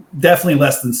 definitely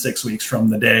less than 6 weeks from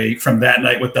that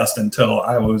night with Dustin until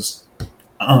I was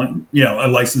a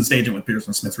licensed agent with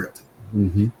Pearson Smith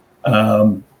Realty.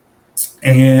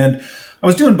 And I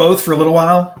was doing both for a little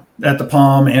while at the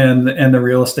Palm and the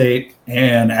real estate.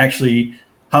 And actually,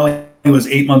 Holly was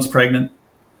 8 months pregnant,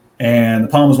 and the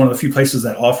Palm was one of the few places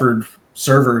that offered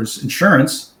servers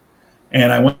insurance.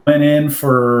 And I went in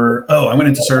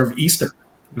to serve Easter.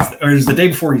 It was the day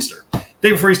before Easter.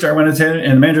 Day before Easter, I went into it,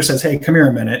 and the manager says, "Hey, come here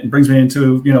a minute," and brings me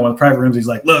into one of the private rooms. He's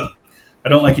like, "Look, I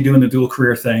don't like you doing the dual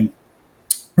career thing.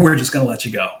 We're just going to let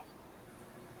you go."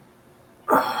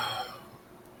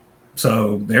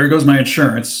 So there goes my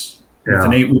insurance with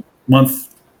an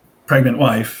 8-month pregnant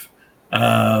wife.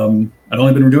 I'd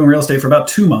only been doing real estate for about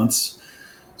 2 months.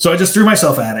 So I just threw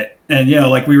myself at it. And,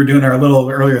 like we were doing our little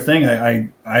earlier thing, I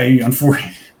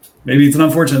unfortunately, maybe it's an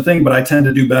unfortunate thing, but I tend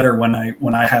to do better when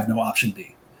I have no option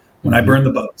B, when I burn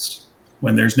the boats,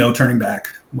 when there's no turning back,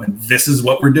 when this is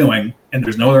what we're doing and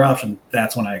there's no other option,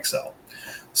 that's when I excel.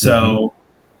 So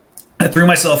I threw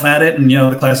myself at it. And,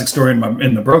 the classic story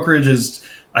in the brokerage is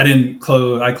I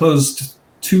closed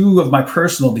 2 of my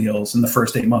personal deals in the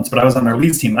first 8 months, but I was on our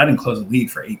leads team. I didn't close a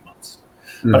lead for 8 months.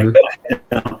 But I kept my head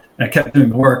down, and I kept doing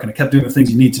the work, and I kept doing the things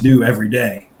you need to do every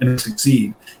day and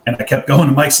succeed. And I kept going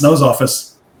to Mike Snow's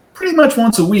office pretty much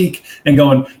once a week and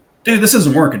going, dude, this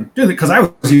isn't working. Dude, because I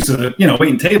was used to,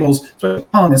 waiting tables. So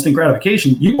on instant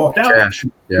gratification, you walked out, Cash.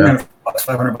 Yeah.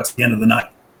 $500 at the end of the night.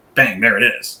 Bang, there it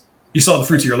is. You saw the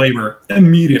fruits of your labor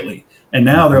immediately. And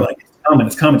now they're like,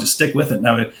 it's coming, just stick with it.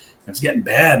 Now it's getting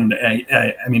bad. And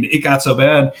I mean, it got so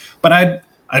bad, but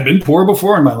I'd been poor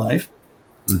before in my life.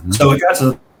 So it got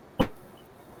to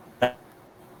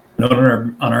note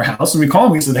on our house, and we called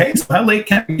him. We said, "Hey, so how late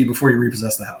can it be before you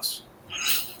repossess the house?"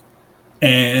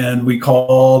 And we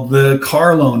called the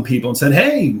car loan people and said,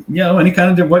 "Hey, any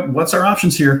kind of what's our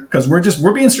options here? Because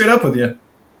we're being straight up with you.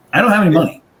 I don't have any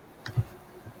money."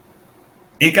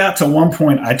 It got to one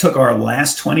point, I took our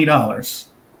last $20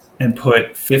 and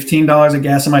put $15 of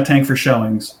gas in my tank for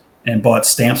showings and bought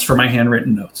stamps for my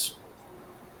handwritten notes.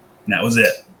 And that was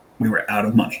it. We were out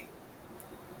of money.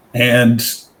 And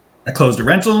I closed a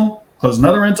rental, closed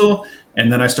another rental,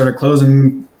 and then I started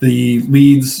closing the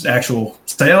leads, actual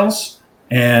sales.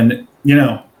 And,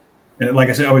 like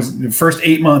I said, the first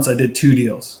 8 months, I did 2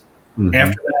 deals.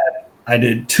 After that, I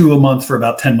did 2 a month for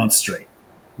about 10 months straight.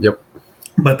 Yep.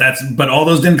 But all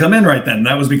those didn't come in right then.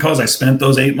 That was because I spent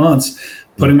those 8 months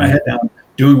putting my head down,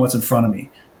 doing what's in front of me.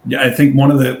 Yeah, I think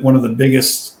one of the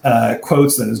biggest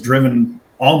quotes that has driven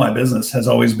all my business has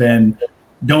always been,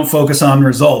 "Don't focus on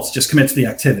results, just commit to the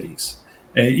activities."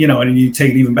 And you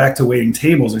take it even back to waiting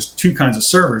tables. There's 2 kinds of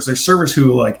servers. There's servers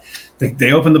who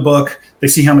they open the book, they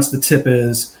see how much the tip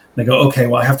is. They go, okay,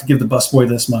 well, I have to give the busboy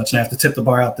this much, and I have to tip the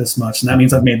bar out this much, and that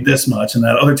means I've made this much, and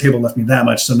that other table left me that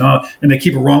much. So now, and they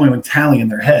keep a rolling tally in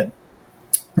their head.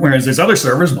 Whereas there's other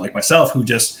servers like myself who you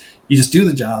just do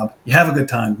the job, you have a good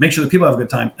time, make sure that people have a good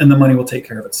time, and the money will take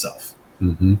care of itself.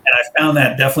 And I found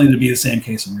that definitely to be the same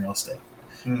case in real estate.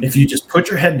 If you just put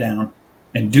your head down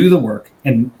and do the work.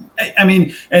 And I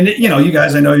mean, and you know, you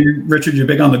guys, I know you, Richard, you're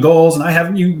big on the goals, and I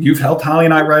haven't. You've helped Holly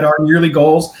and I write our yearly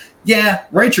goals. Yeah,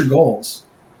 write your goals,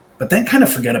 but then kind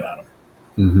of forget about them.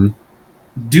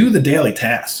 Mm-hmm. Do the daily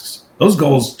tasks. Those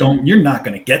goals you're not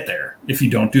going to get there if you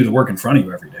don't do the work in front of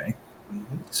you every day.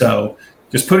 Mm-hmm. So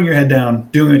just putting your head down,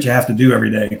 doing what you have to do every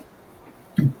day.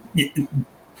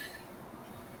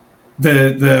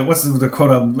 What's the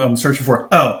quote I'm searching for?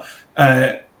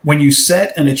 When you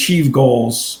set and achieve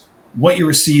goals, what you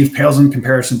receive pales in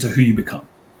comparison to who you become.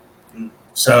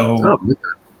 So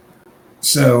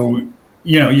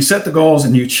you know, you set the goals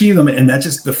and you achieve them, and that's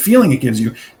just the feeling it gives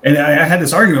you. And I had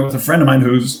this argument with a friend of mine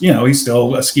who's, you know, he's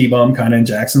still a ski bum kind of in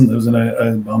Jackson, lives in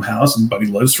a bum house, but he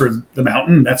lives for the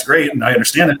mountain. That's great, and I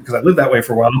understand it because I lived that way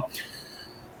for a while.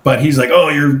 But he's like, "Oh,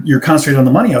 you're concentrated on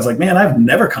the money." I was like, "Man, I've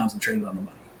never concentrated on the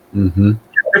money." Mm-hmm.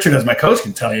 Richard, as my coach,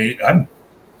 can tell you,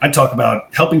 I talk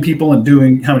about helping people and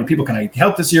doing how many people can I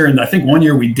help this year. And I think one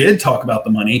year we did talk about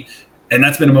the money, and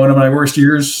that's been one of my worst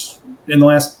years in the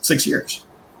last 6 years.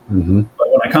 Mm-hmm. But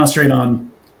when I concentrate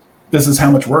on this is how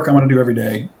much work I want to do every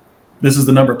day, this is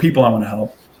the number of people I want to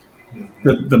help,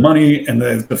 the money and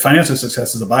the financial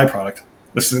success is a byproduct.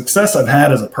 The success I've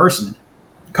had as a person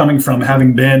coming from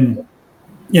having been,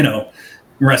 you know,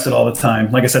 arrested all the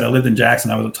time. Like I said, I lived in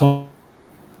Jackson. I was a total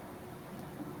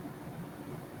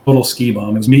ski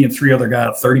bum. It was me and 3 other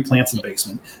guys, 30 plants in the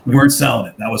basement. We weren't selling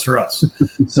it. That was for us.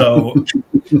 So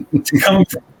to come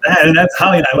from that, and that's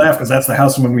Holly and I laugh because that's the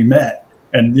house when we met.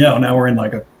 And, you know, now we're in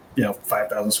like a, you know,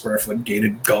 5,000 square foot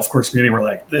gated golf course community. We're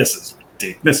like, this is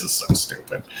so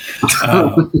stupid.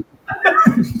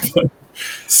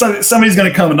 So somebody's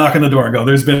going to come and knock on the door and go,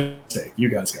 there's been a mistake. You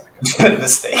guys got to go.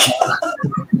 Mistake.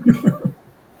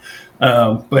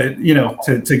 But, you know,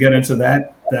 to get into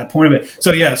that point of it.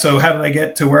 So, yeah. So how did I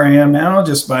get to where I am now?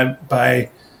 Just by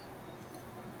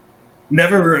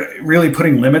never really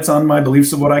putting limits on my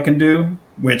beliefs of what I can do,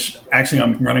 which actually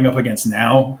I'm running up against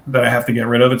now that I have to get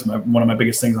rid of. It's one of my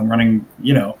biggest things I'm running.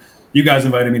 You know, you guys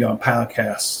invited me to a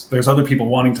podcast. There's other people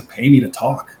wanting to pay me to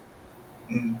talk.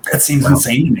 That seems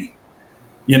insane to me.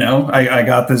 You know, I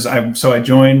got this. So I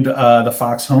joined the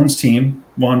Fox Homes team.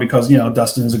 One, because, you know,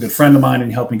 Dustin is a good friend of mine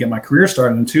and he helped me get my career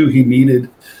started. And 2, he needed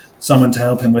someone to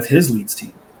help him with his leads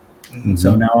team. Mm-hmm.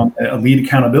 So now I'm a lead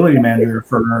accountability manager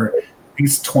for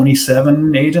these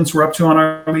 27 agents we're up to on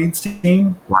our leads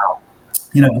team. Wow.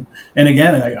 You know, and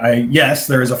again, yes,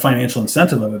 there is a financial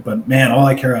incentive of it, but man, all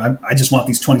I care, I just want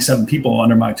these 27 people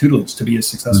under my tutelage to be as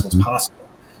successful as possible.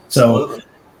 So,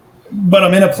 but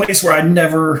I'm in a place where I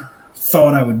never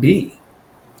thought I would be.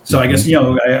 So I guess, you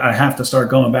know, I have to start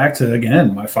going back to,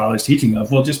 again, my father's teaching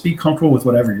of, well, just be comfortable with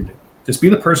whatever you do. Just be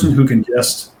the person who can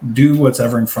just do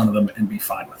whatever in front of them and be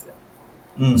fine with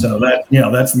it. So that, you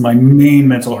know, that's my main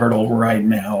mental hurdle right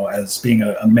now as being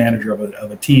a manager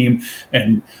of a team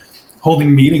and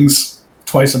holding meetings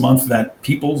twice a month that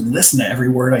people listen to every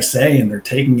word I say and they're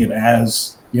taking it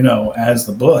as, you know, as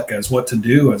the book, as what to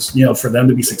do, as, you know, for them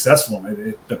to be successful.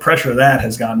 The pressure of that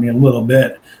has gotten me a little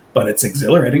bit, but it's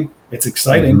exhilarating. It's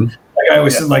exciting. Mm-hmm. Like I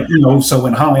always said, like, you know, so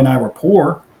when Holly and I were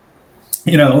poor,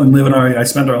 you know, and I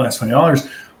spent our last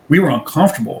 $20, we were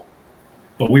uncomfortable,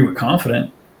 but we were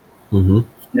confident. Mm-hmm.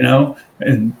 You know,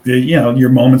 and you know, your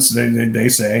moments, they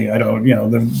say, I don't, you know,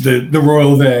 the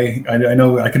royal they, I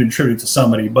know I could attribute to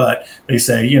somebody, but they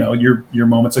say, you know, your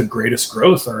moments of greatest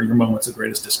growth are your moments of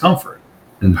greatest discomfort,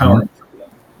 empowering for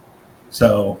them.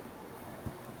 So,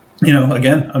 you know,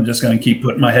 again, I'm just going to keep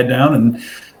putting my head down and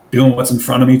doing what's in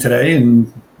front of me today,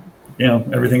 and you know,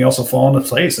 everything else will fall into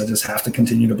place. I just have to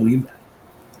continue to believe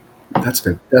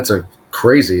that. That's a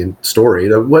crazy story.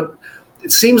 What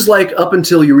it seems like up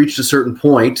until you reached a certain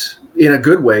point, in a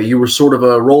good way, you were sort of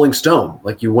a rolling stone.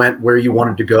 Like you went where you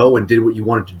wanted to go and did what you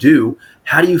wanted to do.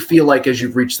 How do you feel like as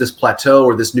you've reached this plateau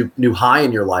or this new high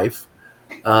in your life?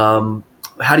 How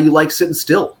do you like sitting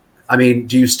still? I mean,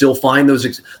 do you still find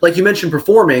those, like you mentioned,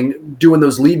 performing, doing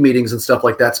those lead meetings and stuff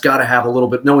like that's got to have a little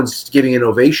bit, no one's giving an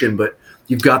ovation, but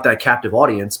you've got that captive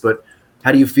audience. But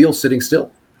how do you feel sitting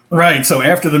still? Right. So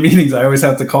after the meetings, I always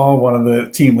have to call one of the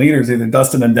team leaders, either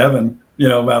Dustin and Devin, you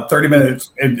know, about 30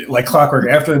 minutes, like clockwork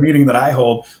after the meeting that I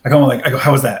hold. I go,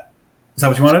 how was that? Is that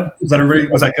what you wanted?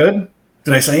 Was that good?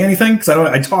 Did I say anything? Because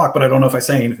I talk, but I don't know if I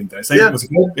say anything. Did I say it was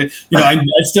good? You know, I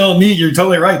still need. You're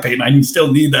totally right, Peyton. I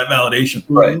still need that validation.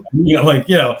 Right. You know, like,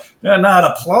 you know, not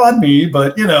applaud me,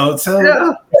 but you know, so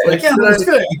like, yeah, that's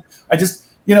good. I just,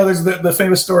 you know, there's the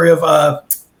famous story of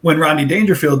when Rodney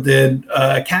Dangerfield did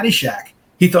Caddyshack.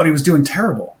 He thought he was doing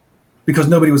terrible because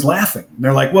nobody was laughing. And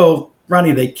they're like, well,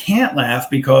 Ronnie, they can't laugh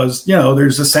because,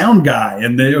 there's a sound guy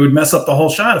and it would mess up the whole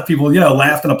shot if people,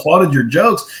 laughed and applauded your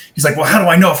jokes. He's like, well, how do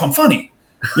I know if I'm funny?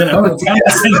 It's kind of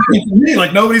the same thing for me.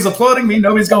 Like, nobody's applauding me.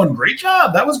 Nobody's going, great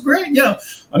job. That was great.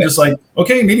 I'm just like,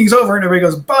 okay, meeting's over. And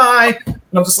everybody goes, bye. And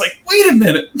I'm just like, wait a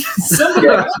minute. Something.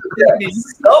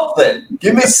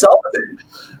 Give me something.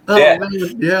 Oh, Yeah.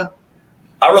 Man. Yeah.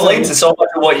 I relate to so much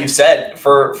of what you said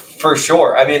for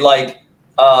sure. I mean,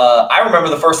 I remember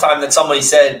the first time that somebody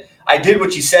said, I did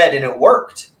what you said and it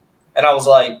worked. And I was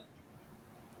like,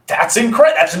 that's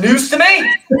incredible. That's news to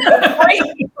me. That's great.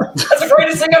 That's the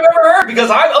greatest thing I've ever heard, because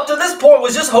I, up to this point,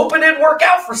 was just hoping it'd work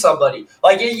out for somebody.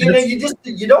 Like, you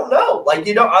don't know.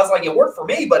 I was like, it worked for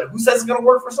me, but who says it's going to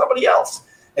work for somebody else?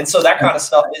 And so that kind of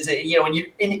stuff is,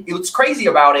 and what's crazy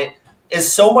about it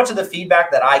is so much of the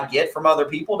feedback that I get from other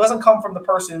people doesn't come from the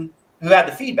person who had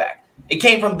the feedback. It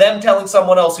came from them telling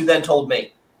someone else who then told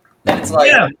me. And it's like,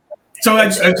 yeah. So I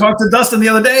talked to Dustin the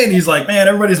other day, and he's like, man,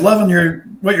 everybody's loving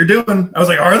what you're doing. I was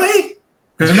like, are they?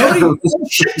 Because nobody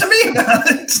said shit to me about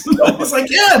it. I was like,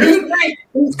 yeah, dude.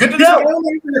 It's good to know.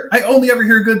 I only ever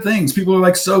hear good things. People are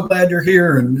like, so glad you're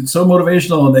here, and it's so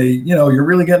motivational, and they, you're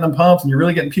really getting them pumped, and you're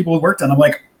really getting people work done. I'm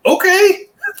like, okay,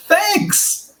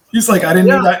 thanks. He's like, I didn't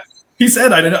know that. He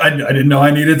said, I didn't know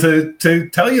I needed to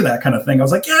tell you that kind of thing. I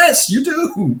was like, yes, you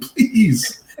do,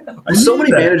 please. So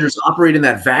many managers operate in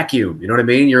that vacuum. You know what I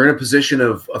mean? You're in a position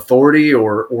of authority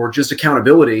or just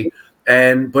accountability.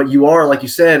 But you are, like you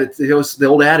said, it's the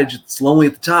old adage, it's lonely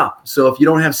at the top. So if you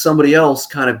don't have somebody else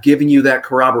kind of giving you that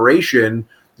corroboration,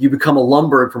 you become a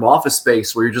lumberjack from Office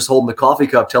Space where you're just holding the coffee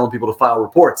cup telling people to file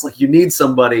reports. Like, you need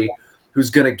somebody who's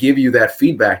going to give you that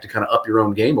feedback to kind of up your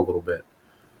own game a little bit.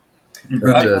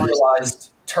 I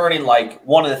realized turning,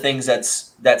 one of the things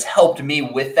that's helped me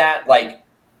with that,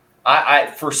 I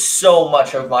for so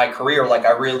much of my career,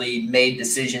 I really made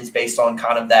decisions based on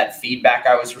kind of that feedback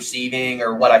I was receiving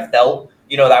or what I felt.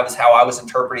 That was how I was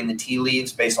interpreting the tea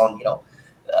leaves based on,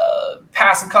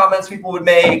 passive comments people would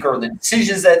make or the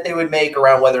decisions that they would make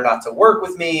around whether or not to work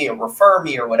with me or refer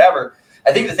me or whatever.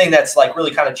 I think the thing that's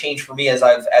really kind of changed for me as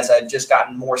I've just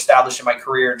gotten more established in my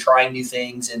career and trying new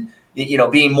things and,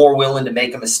 being more willing to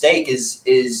make a mistake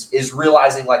is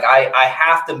realizing I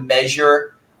have to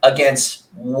measure against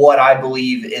what I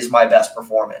believe is my best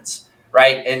performance,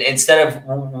 right? And instead of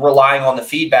relying on the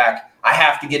feedback, I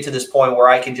have to get to this point where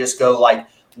I can just go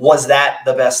was that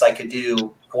the best I could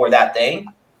do for that thing?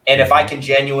 And if I can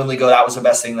genuinely go, that was the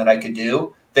best thing that I could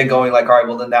do, then going all right,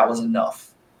 well, then that was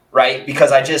enough, right?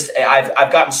 Because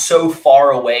I've gotten so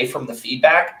far away from the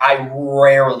feedback, I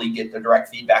rarely get the direct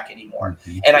feedback anymore.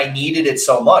 Mm-hmm. And I needed it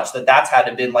so much that's had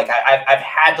to been I've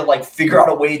had to figure out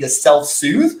a way to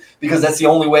self-soothe, because that's the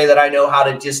only way that I know how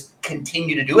to just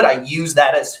continue to do it. I use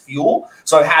that as fuel.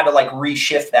 So I've had to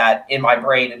reshift that in my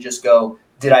brain and just go,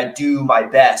 did I do my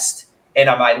best? And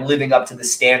am I living up to the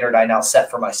standard I now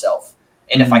set for myself?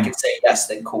 And if I can say yes,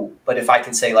 then cool. But if I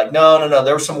can say no,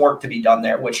 there was some work to be done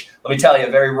there, which let me tell you,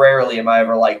 very rarely am I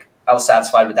ever I was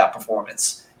satisfied with that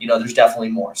performance. There's definitely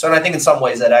more. So, and I think in some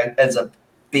ways that ends up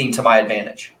being to my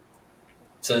advantage.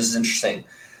 So this is interesting.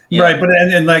 Right. But,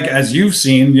 and as you've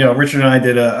seen, Richard and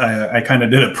I I kind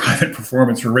of did a private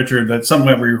performance for Richard that some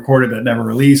that we recorded that never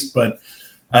released. But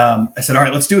I said, all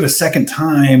right, let's do it a second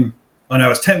time. And I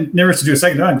was nervous to do a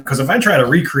second time, because if I try to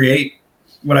recreate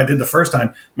what I did the first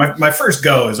time, my first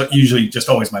go is usually just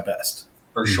always my best.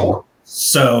 For sure.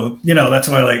 So, that's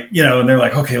why and they're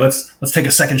like, okay, let's take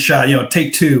a second shot,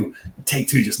 take two. Take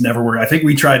two just never worked. I think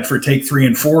we tried for take 3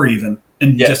 and 4 even,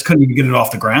 and just couldn't even get it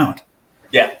off the ground.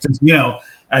 Yeah. Since,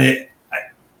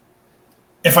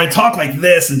 if I talk like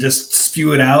this and just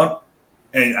spew it out,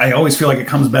 I always feel like it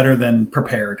comes better than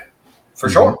prepared. For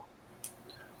sure.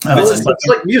 It's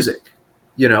like music.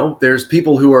 There's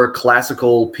people who are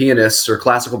classical pianists or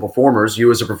classical performers.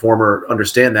 You as a performer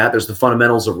understand that. There's the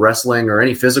fundamentals of wrestling or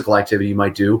any physical activity you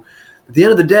might do. At the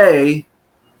end of the day,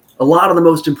 a lot of the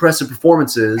most impressive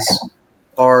performances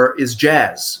is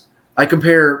jazz. I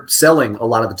compare selling a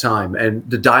lot of the time and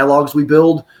the dialogues we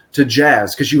build to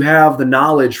jazz, because you have the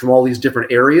knowledge from all these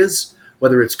different areas,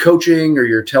 whether it's coaching or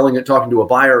you're talking to a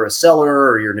buyer or a seller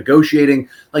or you're negotiating.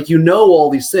 All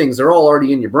these things, they're all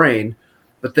already in your brain.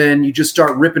 But then you just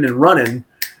start ripping and running,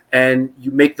 and you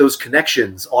make those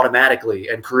connections automatically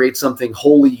and create something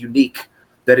wholly unique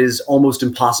that is almost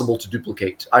impossible to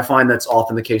duplicate. I find that's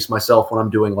often the case myself when I'm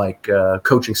doing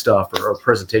coaching stuff or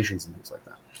presentations and things like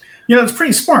that. It's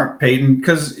pretty smart, Payton,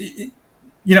 because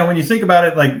when you think about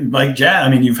it, like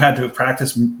jazz, you've had to have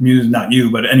practiced music, not you,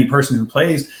 but any person who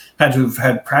plays had to have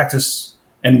had practice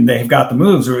and they've got the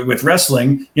moves. Or with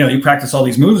wrestling, you practice all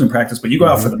these moves in practice, but you go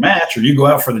out for the match or you go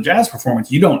out for the jazz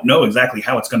performance, you don't know exactly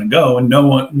how it's going to go, and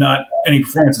not any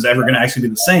performance is ever going to actually be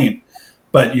the same.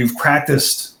 But you've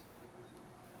practiced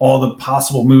all the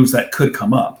possible moves that could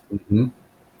come up. Mm-hmm.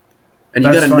 And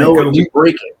you got to know it to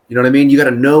break it. You know what I mean? You got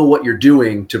to know what you're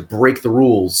doing to break the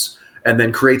rules and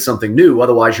then create something new.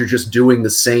 Otherwise, you're just doing the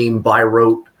same by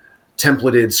rote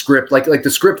templated script, like the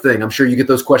script thing. I'm sure you get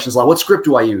those questions a lot. What script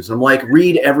do I use? And I'm like,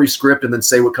 read every script and then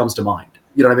say what comes to mind.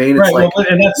 You know what I mean? It's right.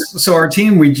 And that's so our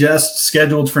team, we just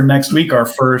scheduled for next week our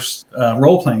first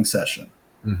role-playing session.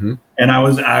 Mm-hmm. And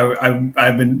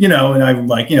I've been, and I'm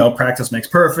like, practice makes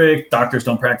perfect. Doctors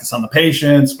don't practice on the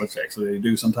patients, which actually they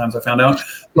do sometimes, I found out.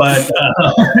 But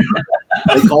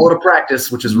they call it a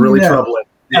practice, which is really troubling.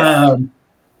 Yeah.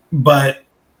 But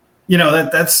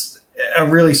that's a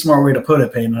really smart way to put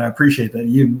it, Payton, and I appreciate that.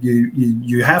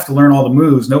 You have to learn all the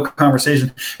moves, no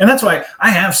conversation, and that's why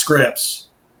I have scripts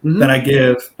that I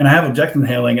give, and I have objective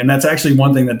handling, and that's actually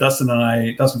one thing that Dustin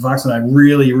Fox and I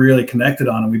really, really connected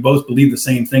on, and we both believe the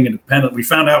same thing independently. We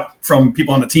found out from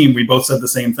people on the team, we both said the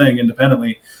same thing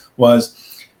independently,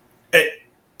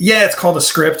 it's called a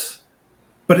script,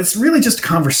 but it's really just a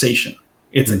conversation.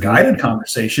 It's a guided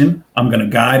conversation. I'm going to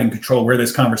guide and control where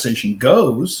this conversation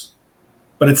goes,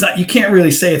 but it's not. You can't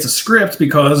really say it's a script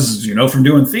because, from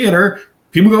doing theater,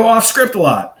 people go off script a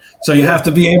lot. So you have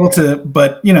to be able to,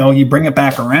 but you bring it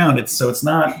back around. It's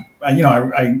not. I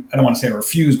don't want to say I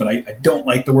refuse, but I don't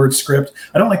like the word script.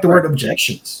 I don't like the word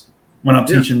objections when I'm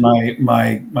teaching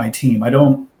my team.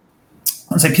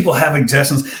 I say people have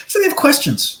objections. So they have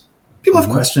questions. People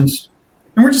have questions,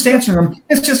 and we're just answering them.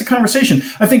 It's just a conversation.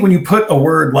 I think when you put a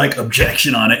word like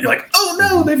objection on it, you're like, oh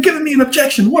no, they've given me an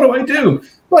objection. What do I do?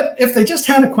 But if they just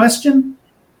had a question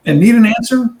and need an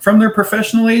answer from their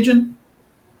professional agent,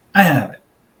 I have it.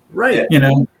 Right.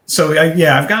 So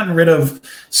I've gotten rid of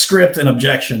script and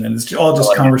objection, and it's all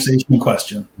just conversation and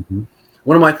question. Mm-hmm.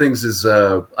 One of my things is, I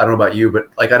don't know about you, but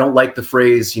I don't like the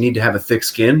phrase, you need to have a thick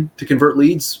skin to convert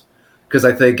leads, because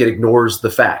I think it ignores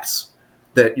the facts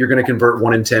that you're going to convert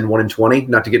 1 in 10, 1 in 20,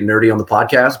 not to get nerdy on the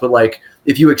podcast, but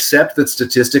if you accept that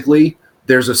statistically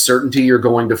there's a certainty you're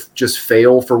going to just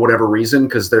fail for whatever reason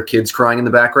because their kid's crying in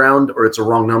the background, or it's a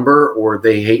wrong number, or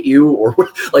they hate you, or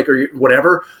or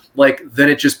whatever, then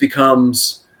it just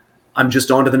becomes, I'm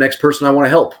just on to the next person I want to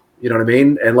help. You know what I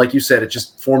mean? And like you said, it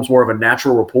just forms more of a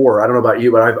natural rapport. I don't know about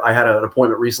you, but I had an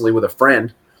appointment recently with a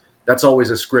friend. That's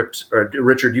always a script.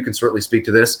 Richard, you can certainly speak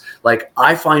to this.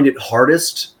 I find it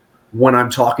hardest when I'm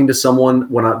talking to someone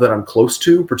that I'm close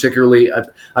to, particularly, I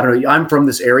don't know, I'm from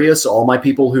this area, so all my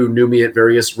people who knew me at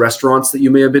various restaurants that you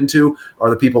may have been to are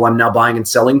the people I'm now buying and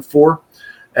selling for.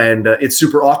 And it's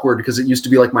super awkward because it used to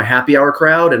be my happy hour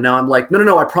crowd, and now I'm like,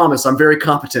 no, I promise, I'm very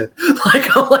competent. I'm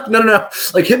like, no,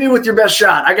 hit me with your best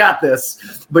shot. I got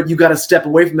this. But you got to step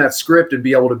away from that script and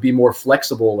be able to be more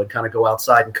flexible and kind of go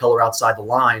outside and color outside the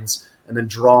lines, and then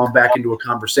draw them back into a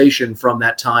conversation from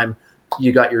that time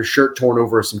you got your shirt torn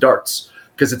over some darts,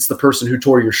 because it's the person who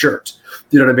tore your shirt.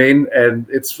 You know what I mean? And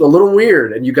it's a little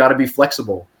weird, and you got to be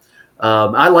flexible.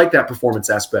 I like that performance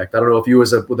aspect. I don't know if you,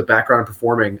 with a background in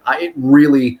performing,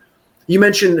 you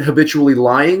mentioned habitually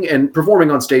lying, and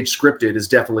performing on stage scripted is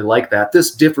definitely like that.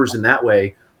 This differs in that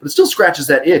way, but it still scratches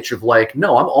that itch of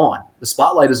no, I'm on. The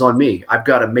spotlight is on me. I've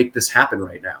got to make this happen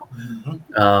right now.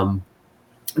 Mm-hmm.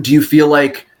 Do you feel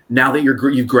like now that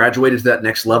you've graduated to that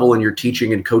next level and you're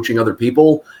teaching and coaching other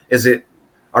people,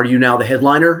 are you now the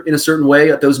headliner in a certain way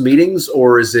at those meetings,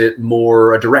 or is it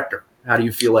more a director? How do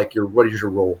you feel what is your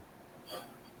role?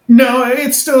 No,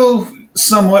 it's still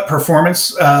somewhat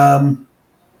performance. The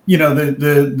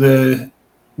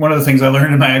one of the things I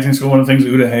learned in my acting school, one of the things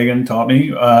Uta Hagen taught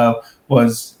me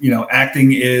was,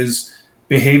 acting is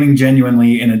behaving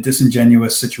genuinely in a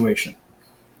disingenuous situation.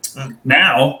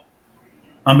 Now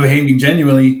I'm behaving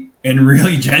genuinely in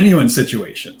really genuine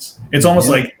situations. It's almost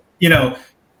like,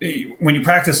 when you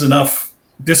practice enough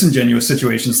disingenuous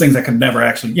situations, things that could never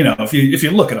actually, if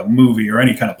you look at a movie or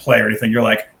any kind of play or anything, you're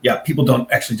like, yeah, people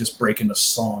don't actually just break into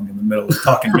song in the middle of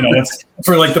talking. That's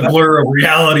for the blur of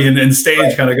reality and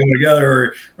stage kind of go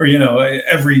together, or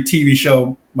every TV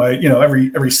show,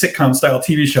 every sitcom style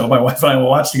TV show my wife and I will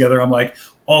watch together. I'm like,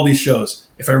 all these shows,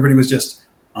 if everybody was just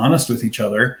honest with each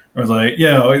other, I was like,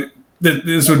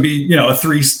 this would be, a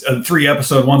three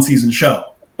episode, 1 season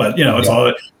show, but it's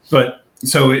all, but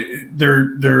so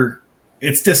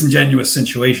it's disingenuous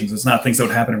situations. It's not things that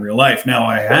would happen in real life. Now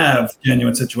I have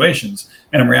genuine situations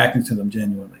and I'm reacting to them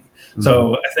genuinely. Mm-hmm.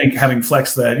 So I think having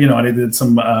flexed that, I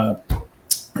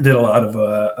did a lot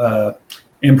of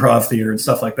improv theater and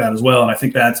stuff like that as well. And I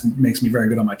think that makes me very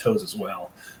good on my toes as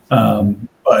well.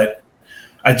 But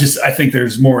I think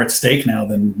there's more at stake now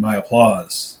than my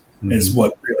applause is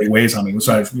what really weighs on me.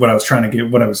 So what I was kind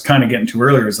of getting to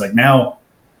earlier is like, now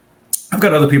I've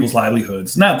got other people's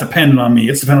livelihoods, not dependent on me.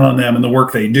 It's dependent on them and the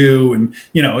work they do. And,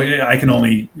 I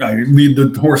lead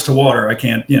the horse to water. I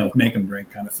can't, make them drink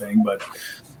kind of thing. But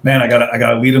man, I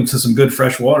gotta lead them to some good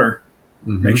fresh water,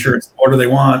 make sure it's the water they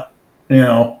want,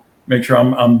 make sure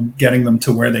I'm getting them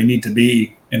to where they need to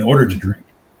be in order to drink.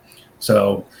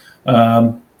 So,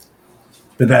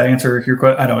 did that answer your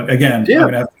question? I don't, again,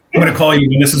 yeah. I'm going to call you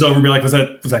when this is over and be like, was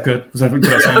that good? Was that good?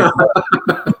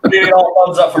 Give it all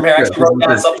thumbs up from here. I actually wrote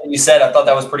down something you said. I thought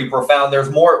that was pretty profound. There's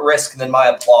more at risk than my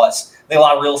applause. I think a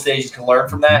lot of real estate agents can learn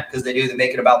from that because they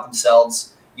make it about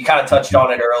themselves. You kind of touched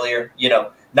on it earlier,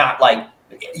 not like,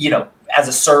 as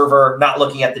a server, not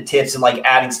looking at the tips and like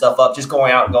adding stuff up, just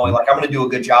going out and going like, I'm going to do a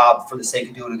good job for the sake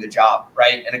of doing a good job,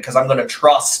 right? And because I'm going to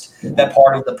trust that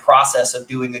part of the process of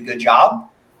doing a good job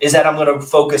is that I'm going to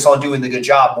focus on doing the good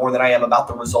job more than I am about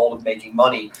the result of making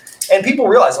money. And people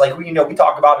realize, like, we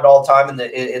talk about it all the time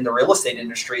in the real estate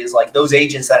industry, is like those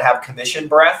agents that have commission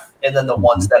breath and then the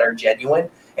ones that are genuine,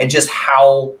 and just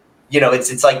how,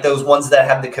 it's like those ones that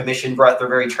have the commission breath are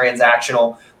very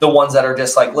transactional. The ones that are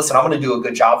just like, listen, I'm going to do a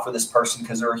good job for this person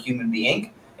because they're a human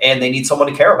being and they need someone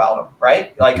to care about them,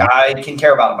 right? Like, I can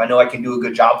care about them. I know I can do a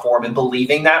good job for them, and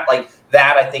believing that, like,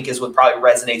 that I think is what probably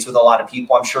resonates with a lot of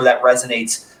people. I'm sure that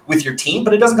resonates with your team,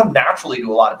 but it doesn't come naturally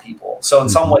to a lot of people. So in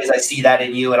some ways I see that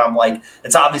in you, and I'm like,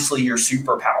 it's obviously your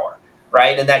superpower,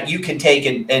 right? And that you can take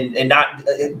and not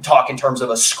talk in terms of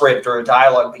a script or a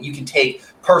dialogue, but you can take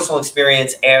personal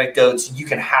experience, anecdotes, you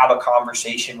can have a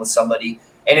conversation with somebody.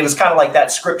 And it was kind of like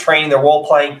that script training, their role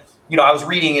playing. I was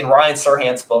reading in Ryan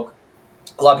Serhant's book.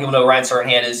 A lot of people know Ryan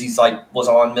Serhant is. He's was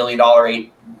on $1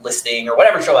 Million Listing or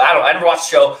whatever show. I never watched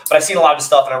the show, but I've seen a lot of his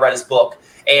stuff and I read his book.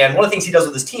 And one of the things he does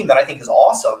with his team that I think is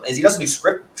awesome is he doesn't do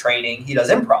script training. He does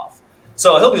improv.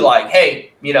 So he'll be like,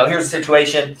 hey, here's the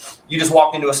situation. You just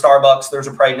walked into a Starbucks. There's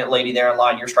a pregnant lady there in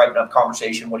line. You're striking up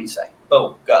conversation. What do you say?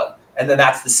 Boom, go. And then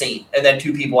that's the scene. And then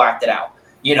two people act it out,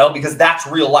 because that's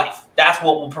real life. That's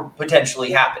what will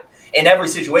potentially happen. And every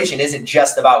situation isn't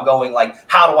just about going like,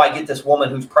 how do I get this woman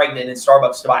who's pregnant in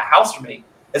Starbucks to buy a house for me?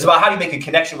 It's about how do you make a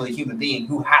connection with a human being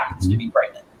who happens to be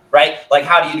pregnant, right? Like,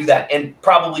 how do you do that? And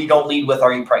probably don't lead with,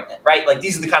 are you pregnant, right? Like,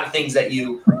 these are the kind of things that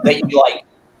you like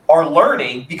are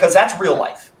learning, because that's real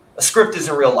life. A script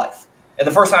isn't real life. And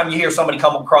the first time you hear somebody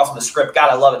come across with a script, God,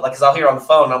 I love it. Like, because I'll hear on the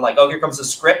phone, and I'm like, oh, here comes the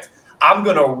script. I'm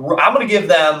gonna give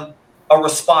them a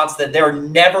response that they're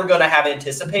never going to have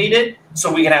anticipated,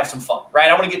 so we can have some fun, right?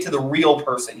 I want to get to the real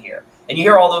person here. And you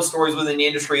hear all those stories within the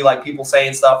industry, like people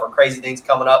saying stuff or crazy things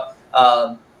coming up.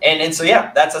 And so,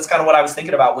 yeah, that's kind of what I was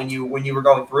thinking about when you were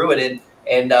going through it.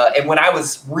 And when I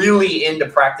was really into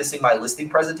practicing my listing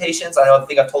presentations, I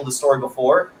think I've told the story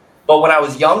before, but when I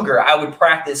was younger, I would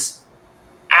practice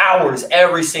hours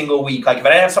every single week. Like, if I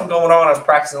didn't have something going on, I was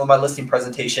practicing on my listing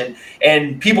presentation,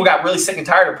 and people got really sick and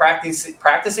tired of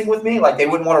practicing with me. Like, they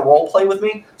wouldn't want to role play with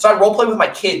me. So I'd role play with my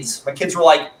kids. My kids were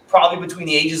like probably between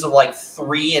the ages of like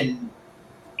 3 and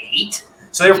 8.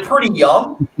 So they were pretty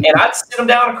young, and I'd sit them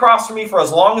down across from me for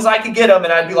as long as I could get them.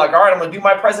 And I'd be like, all right, I'm going to do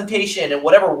my presentation, and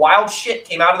whatever wild shit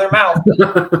came out of their mouth,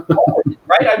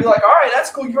 right? I'd be like, all right,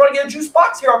 that's cool. You want to get a juice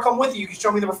box? Here, I'll come with you. You can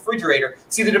show me the refrigerator,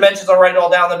 see the dimensions. I'll write it all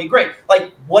down. That'd be great.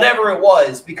 Like, whatever it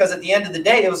was, because at the end of the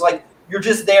day, it was like, you're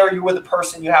just there. You're with a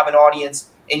person. You have an audience,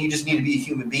 and you just need to be a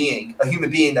human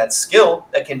being that's skilled,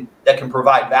 that can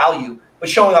provide value, but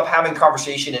showing up, having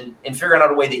conversation, and figuring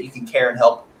out a way that you can care and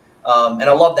help. And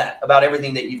I love that about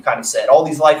everything that you've kind of said, all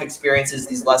these life experiences,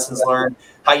 these lessons learned,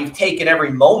 how you've taken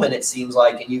every moment, it seems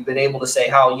like, and you've been able to say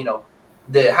how,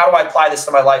 how do I apply this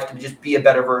to my life to just be a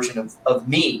better version of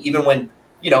me, even when,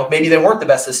 maybe they weren't the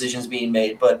best decisions being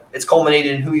made, but it's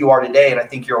culminated in who you are today. And I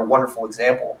think you're a wonderful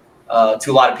example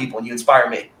to a lot of people, and you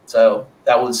inspire me. So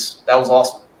that was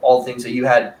awesome. All the things that you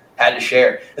had to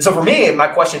share. And so for me, my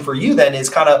question for you then is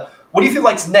kind of, what do you feel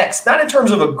like's next? Not in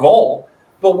terms of a goal,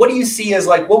 but what do you see as,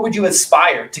 like, what would you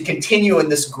aspire to continue in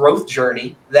this growth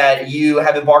journey that you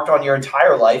have embarked on your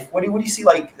entire life? What do you see,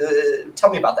 like,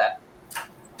 tell me about that.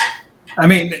 I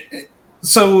mean,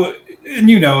 so,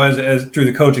 and as through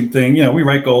the coaching thing, we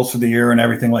write goals for the year and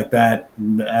everything like that.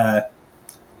 And,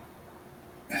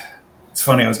 it's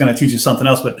funny, I was going to teach you something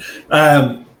else, but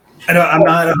I'm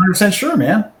not 100% sure,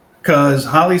 man, because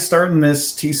Holly's starting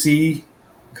this TC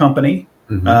company.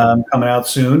 Coming out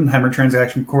soon, Hemmer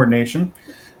Transaction Coordination.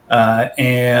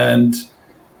 And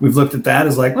we've looked at that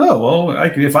as like, oh, well,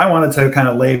 if I wanted to kind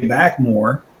of lay back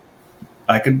more,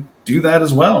 I could do that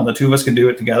as well. And the two of us could do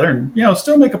it together and,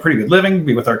 still make a pretty good living,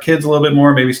 be with our kids a little bit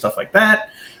more, maybe stuff like that.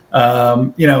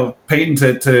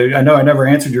 Peyton, I know I never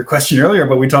answered your question earlier,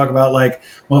 but we talk about like,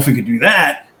 well, if we could do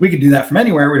that, we could do that from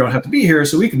anywhere. We don't have to be here.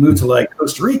 So we could move to like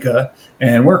Costa Rica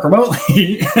and work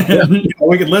remotely. And,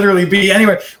 we could literally be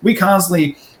anywhere. We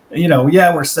constantly,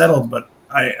 we're settled, but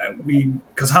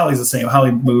because Holly's the same.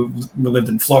 Holly moved, we lived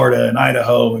in Florida and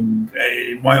Idaho and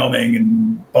Wyoming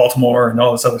and Baltimore and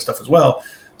all this other stuff as well.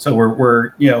 So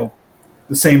we're the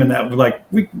same in that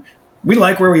we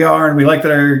like where we are and we like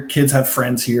that our kids have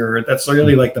friends here. That's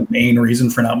really like the main reason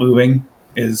for not moving,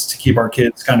 is to keep our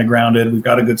kids kind of grounded. We've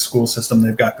got a good school system.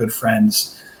 They've got good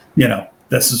friends.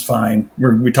 This is fine.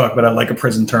 We talk about it like a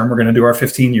prison term. We're going to do our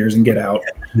 15 years and get out.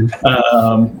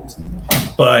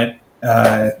 But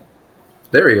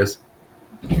there he is.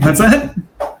 What's that?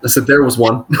 I said there was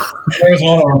one. There's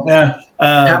one. Yeah.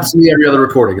 Happens to me every other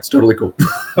recording. It's totally cool.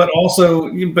 But also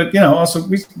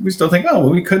we still think, oh, well,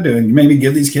 we could do it. Maybe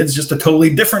give these kids just a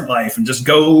totally different life and just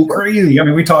go crazy. I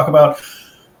mean, we talk about,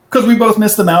 because we both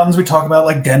miss the mountains, we talk about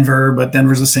like Denver, but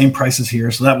Denver's the same price as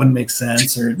here, so that wouldn't make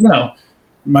sense. Or, a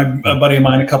buddy of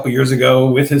mine a couple years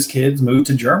ago with his kids moved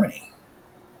to Germany,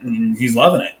 and he's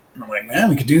loving it. And I'm like, man,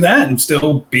 we could do that and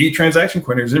still be transaction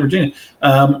coordinators in Virginia.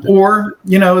 I'm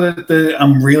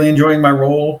really enjoying my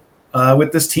role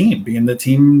with this team, being the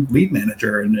team lead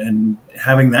manager and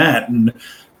having that. And,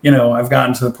 I've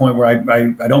gotten to the point where I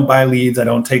don't buy leads. I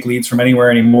don't take leads from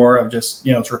anywhere anymore. I've just,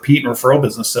 it's repeat and referral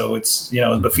business. So it's,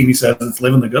 as Buffini says, it's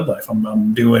living the good life.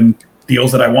 I'm doing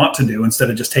deals that I want to do instead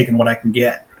of just taking what I can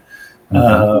get.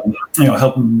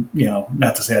 Helping,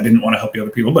 not to say I didn't want to help the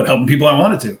other people, but helping people I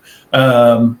wanted to.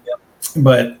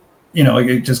 But,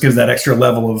 it just gives that extra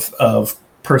level of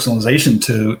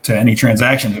personalization to any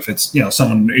transaction if it's,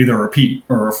 someone either a repeat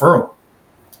or a referral.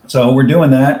 So we're doing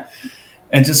that.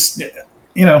 And just,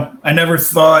 I never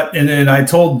thought, and I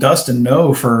told Dustin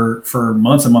no for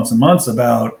months and months and months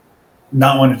about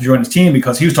not wanting to join his team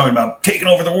because he was talking about taking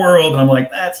over the world. And I'm like,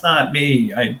 that's not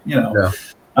me.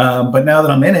 But now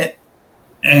that I'm in it,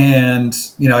 and,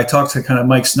 I talked to kind of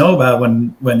Mike Snow about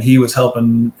when he was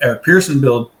helping Eric Pearson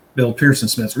build Pearson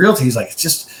Smith's Realty. He's like,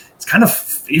 it's kind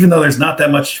of, even though there's not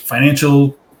that much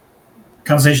financial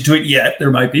conversation to it yet,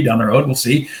 there might be down the road. We'll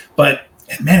see. But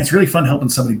man, it's really fun helping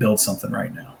somebody build something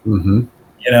right now. Mm-hmm.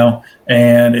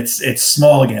 And it's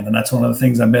small again. And that's one of the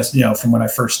things I missed, from when I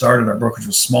first started. Our brokerage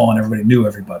was small and everybody knew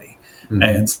everybody. Mm-hmm.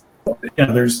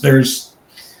 And there's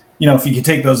if you could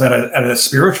take those at a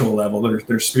spiritual level,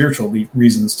 there's spiritual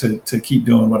reasons to keep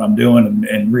doing what I'm doing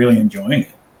and really enjoying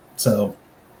it. So,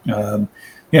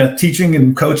 teaching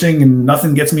and coaching, and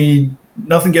nothing gets me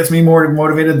more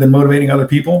motivated than motivating other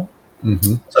people.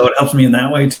 Mm-hmm. So it helps me in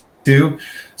that way too.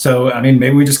 So, I mean,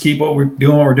 maybe we just keep what we're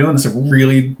doing. That's a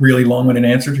really, really long-winded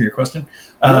answer to your question.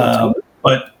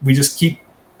 But we just keep,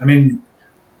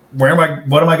 what am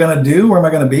I going to do? Where am I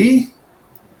going to be?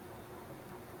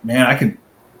 Man, I could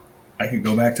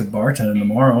go back to bartending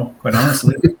tomorrow, quite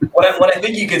honestly. What I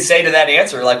think you could say to that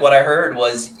answer, like what I heard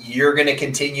was, you're going to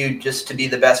continue just to be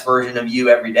the best version of you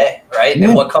every day, right? Yeah.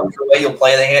 And what comes your way, you'll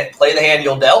play the hand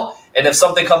you'll dealt. And if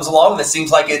something comes along that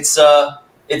seems like it's the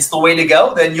way to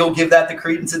go, then you'll give that the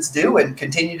credence it's due and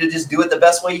continue to just do it the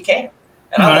best way you can.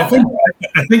 And I think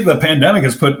the pandemic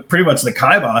has put pretty much the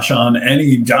kibosh on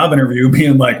any job interview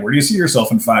being like, where do you see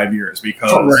yourself in 5 years?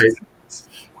 Because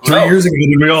 3 years ago,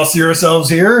 did we all see ourselves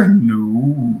here?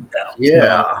 No.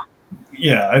 Yeah.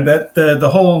 Yeah. That the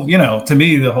whole, to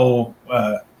me, the whole,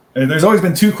 there's always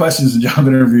been two questions in job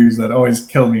interviews that always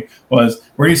killed me was,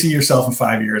 where do you see yourself in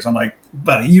 5 years? I'm like,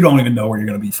 buddy, you don't even know where you're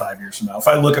going to be 5 years from now. If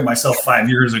I look at myself 5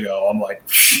 years ago, I'm like,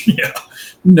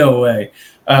 no way.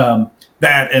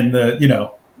 That and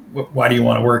why do you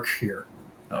want to work here?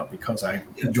 Because I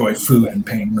enjoy food and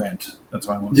paying rent. That's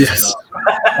why I want to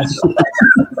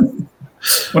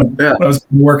When I was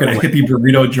working at a hippie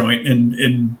burrito joint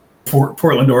in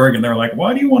Portland, Oregon, they were like,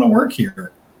 why do you want to work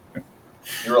here?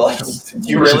 You're like, do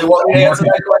you really want me to answer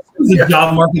that question? The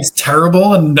job market's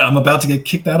terrible and I'm about to get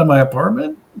kicked out of my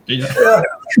apartment. Yeah.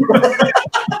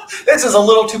 This is a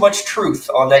little too much truth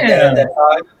on that day at that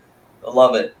time. I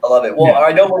love it. Well,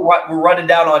 I know we're running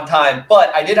down on time,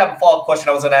 but I did have a follow-up question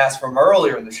I was going to ask from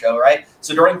earlier in the show, right?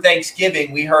 So during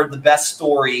Thanksgiving, we heard the best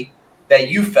story that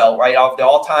you felt, right, off the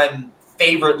all-time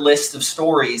favorite list of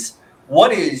stories.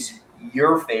 What is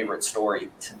your favorite story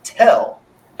to tell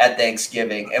at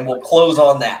Thanksgiving? And we'll close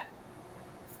on that.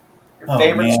 Your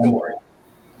favorite story.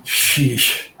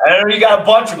 Sheesh. I know you got a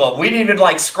bunch of them. We didn't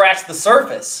even scratch the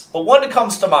surface, but one that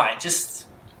comes to mind, just.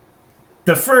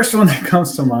 The first one that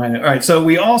comes to mind. All right. So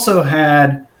we also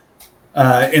had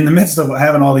in the midst of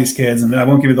having all these kids, and I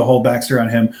won't give you the whole backstory on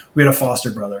him, we had a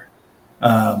foster brother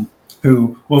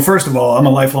who, well, first of all, I'm a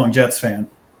lifelong Jets fan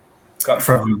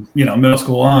from middle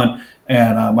school on,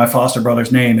 and my foster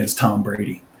brother's name is Tom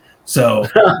Brady. So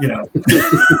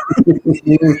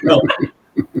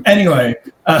anyway,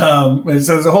 so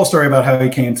there's a whole story about how he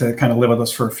came to kind of live with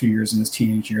us for a few years in his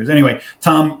teenage years. Anyway,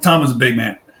 Tom was a big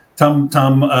man. Tom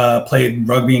played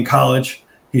rugby in college.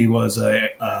 He was a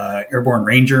airborne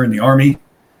ranger in the Army.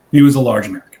 He was a large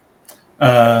American.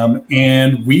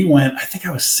 And we went, I think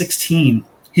I was 16.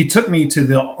 He took me to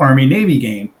the Army-Navy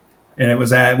game. And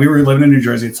we were living in New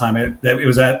Jersey at the time. It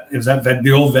was at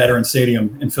the old Veteran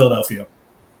Stadium in Philadelphia.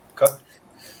 Okay.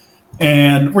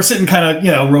 And we're sitting kind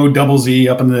of, row double Z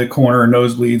up in the corner,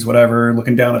 nosebleeds, whatever,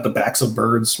 looking down at the backs of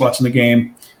birds, watching the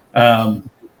game. And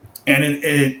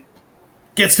it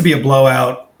gets to be a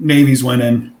blowout. Navy's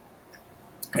winning.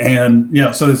 And,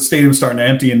 so the stadium's starting to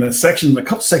empty. And a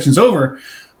couple sections over, a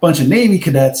bunch of Navy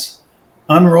cadets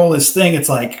unroll this thing. It's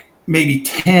like maybe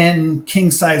 10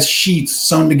 king-size sheets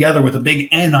sewn together with a big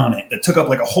N on it that took up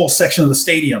like a whole section of the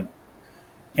stadium.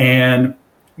 And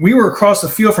we were across the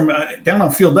field from down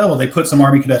on field level. They put some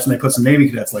Army cadets and they put some Navy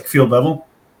cadets, like field level.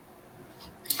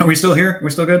 Are we still here? We're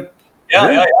still good?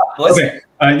 Yeah. Okay.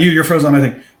 You're frozen, I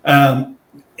think.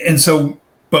 And so,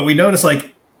 but we noticed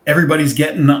like everybody's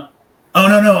getting. Oh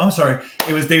no! I'm sorry.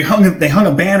 It was they hung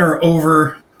a banner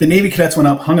over. The Navy cadets went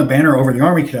up, hung a banner over the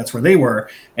Army cadets where they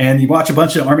were, and you watch a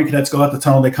bunch of Army cadets go out the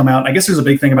tunnel. They come out. I guess there's a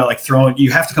big thing about like throwing.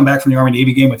 You have to come back from the Army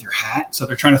Navy game with your hat, so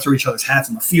they're trying to throw each other's hats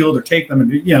in the field or take them,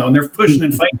 and and they're pushing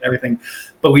and fighting and everything.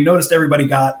 But we noticed everybody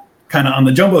got kind of on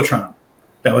the jumbotron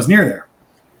that was near there.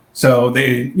 So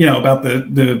they, about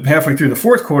the halfway through the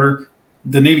fourth quarter,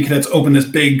 the Navy cadets opened this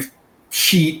big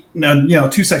sheet, 2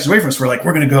 sections away from us. We're like,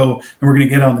 we're going to go and we're going to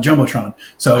get on the jumbotron.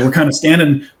 So we're kind of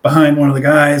standing behind one of the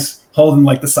guys holding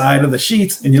like the side of the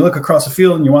sheets, and you look across the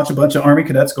field and you watch a bunch of Army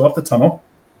cadets go up the tunnel.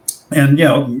 And,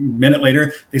 a minute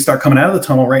later, they start coming out of the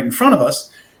tunnel right in front of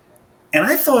us. And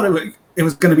I thought it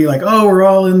was going to be like, oh, we're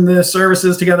all in the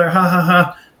services together. Ha, ha,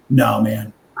 ha. No,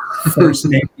 man.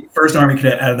 First Army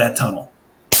cadet out of that tunnel.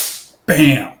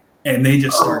 Bam. And they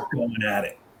just start going at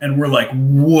it. And we're like,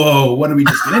 whoa, what did we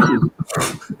just get into?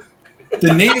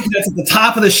 The Navy cadets at the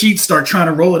top of the sheet start trying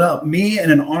to roll it up. Me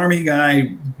and an Army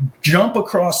guy jump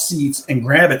across seats and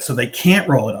grab it so they can't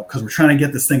roll it up because we're trying to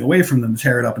get this thing away from them to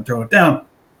tear it up and throw it down.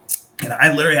 And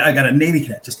I got a Navy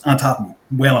cadet just on top of me,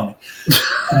 wail on me.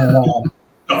 And,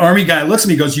 the Army guy looks at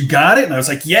me, goes, "You got it?" And I was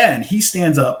like, "Yeah." And he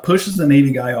stands up, pushes the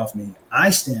Navy guy off me. I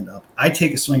stand up. I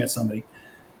take a swing at somebody.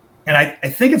 And I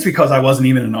think it's because I wasn't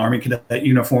even in an Army cadet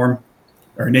uniform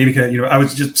or a Navy cadet uniform. I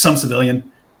was just some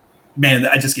civilian. Man,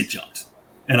 I just get jumped.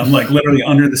 And I'm like literally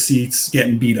under the seats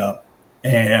getting beat up.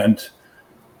 And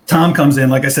Tom comes in,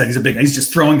 like I said, he's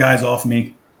just throwing guys off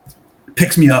me,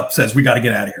 picks me up, says, "We got to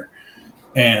get out of here."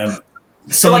 And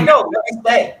so I go, let me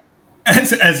stay.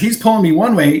 As he's pulling me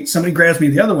one way, somebody grabs me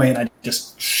the other way, and I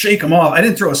just shake him off. I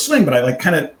didn't throw a swing, but I like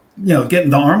kind of, getting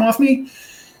the arm off me.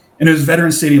 And it was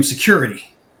Veteran Stadium security.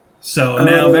 So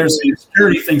now Veteran Stadium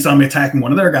security thinks I'm attacking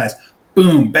one of their guys.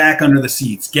 Boom, back under the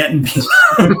seats, getting beat.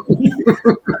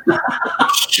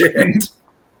 Shit.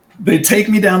 They take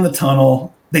me down the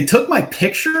tunnel. They took my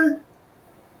picture,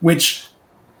 which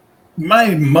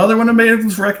my mother wouldn't have been able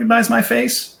to recognize my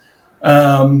face.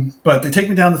 But they take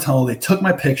me down the tunnel. They took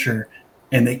my picture,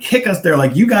 and they kick us. They're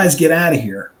like, "You guys get out of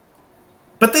here."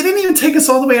 But they didn't even take us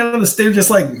all the way out of the stage.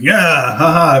 Just like, "Yeah,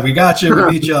 haha, we got you.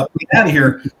 We beat you up. Get out of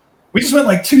here." We just went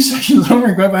like 2 sections over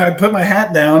and I put my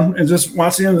hat down and just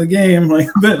watched the end of the game. But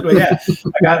yeah,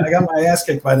 I got my ass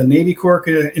kicked by the Navy Corps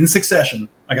in succession.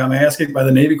 I got my ass kicked by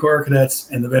the Navy Corps cadets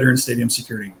and the Veteran Stadium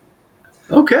security.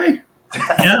 Okay.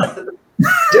 Yeah.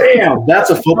 Damn, that's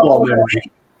a football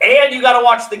memory. And you got to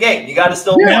watch the game. You got to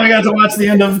still. Yeah, I got to watch the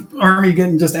end of Army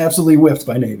getting just absolutely whipped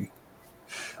by Navy.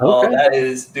 Oh, that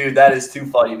is too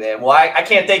funny, man. Well, I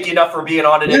can't thank you enough for being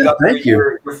on today. Yeah, thank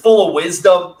you. You're full of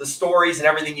wisdom. The stories and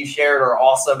everything you shared are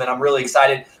awesome, and I'm really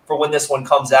excited for when this one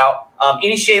comes out.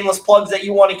 Any shameless plugs that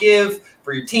you want to give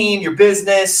for your team, your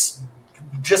business,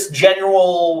 just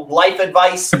general life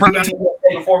advice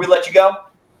before we let you go?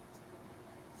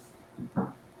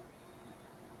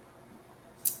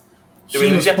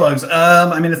 Shameless plugs.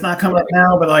 It's not coming up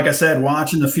now, but like I said,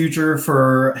 watch in the future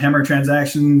for Hemmer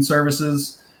Transaction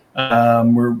Services.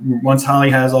 Once Holly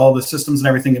has all the systems and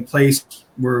everything in place,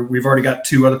 we've already got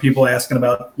 2 other people asking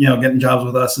about getting jobs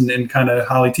with us and kind of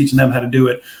Holly teaching them how to do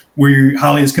it.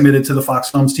 Holly is committed to the Fox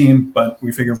Homes team, but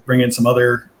we figure bring in some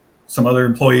other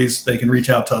employees. They can reach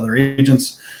out to other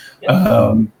agents.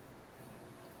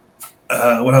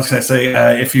 what else can I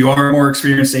say? If you are a more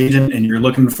experienced agent and you're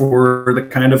looking for the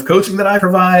kind of coaching that I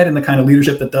provide and the kind of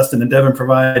leadership that Dustin and Devin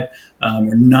provide,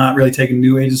 we're not really taking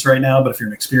new agents right now. But if you're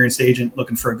an experienced agent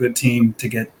looking for a good team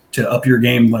to up your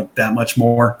game like that much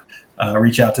more,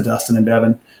 reach out to Dustin and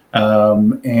Devin.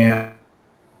 And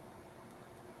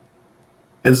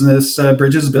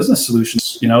Bridges Business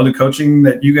Solutions, the coaching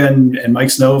that you and Mike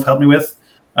Snow have helped me with.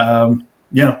 I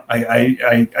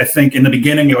think in the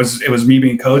beginning it was me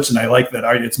being coached, and I like that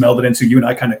it's melded into you and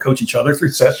I kind of coach each other through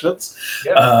sessions.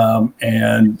 Yeah.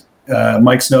 And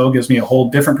Mike Snow gives me a whole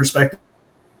different perspective.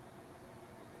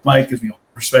 Mike gives me a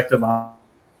perspective on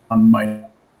my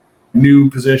new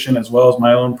position as well as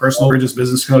my own personal Bridges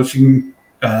business coaching.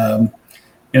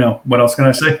 What else can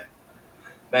I say?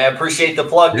 Man, I appreciate the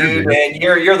plug, dude. And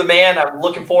you're the man. I'm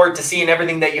looking forward to seeing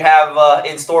everything that you have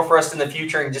in store for us in the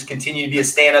future, and just continue to be a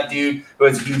stand-up dude who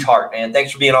has a huge heart, man.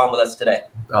 Thanks for being on with us today.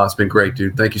 Oh, it's been great,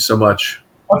 dude. Thank you so much.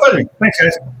 My pleasure. Thanks,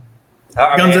 guys. All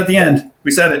right, Guns at the end.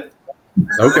 We said it.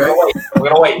 Okay. We're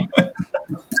gonna wait.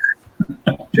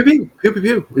 Pew, pew, pew, pew,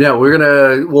 pew. Yeah,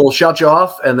 we'll shout you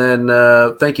off, and then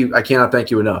thank you. I cannot thank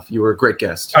you enough. You were a great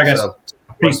guest. All right, guys. So,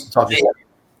 peace. Talk to you.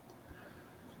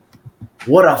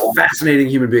 What a fascinating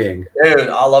human being. Dude,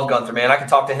 I love Gunther, man. I can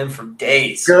talk to him for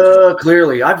days.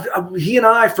 Clearly. He and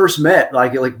I first met,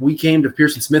 like we came to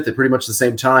Pearson Smith at pretty much the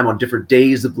same time on different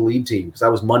days of the lead team, because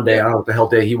that was Monday. I don't know what the hell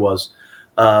day he was.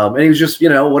 And he was just,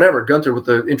 whatever, Gunther with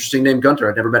the interesting name Gunther.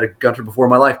 I'd never met a Gunther before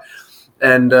in my life.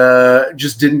 And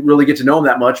just didn't really get to know him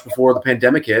that much before the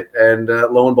pandemic hit. And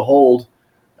lo and behold,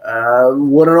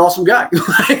 what an awesome guy.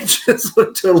 Just a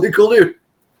totally cool dude.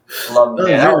 Love it.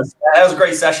 That was a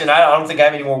great session. I don't think I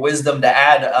have any more wisdom to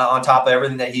add on top of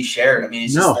everything that he shared. I mean,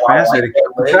 he's just fascinating.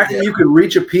 The fact that you could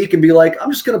reach a peak and be like, I'm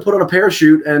just going to put on a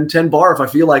parachute and 10 bar if I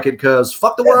feel like it, because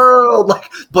fuck the world.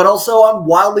 But also I'm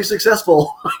wildly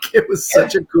successful. It was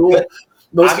such a cool.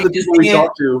 Most of the people we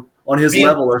talk to on his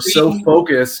level are so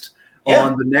focused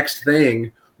on the next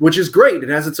thing, which is great. It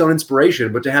has its own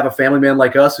inspiration. But to have a family man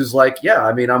like us who's like,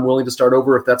 I'm willing to start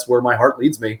over if that's where my heart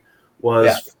leads me,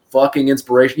 was fucking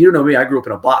inspiration. You don't know me. I grew up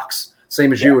in a box,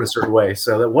 same as you in a certain way.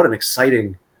 So what an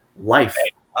exciting life.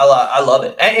 I love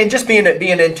it. And just being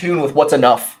in tune with what's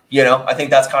enough. I think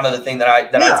that's kind of the thing that I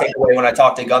take away when I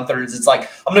talk to Gunther is it's like,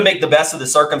 I'm going to make the best of the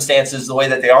circumstances the way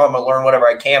that they are. I'm going to learn whatever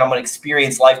I can. I'm going to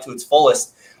experience life to its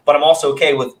fullest, but I'm also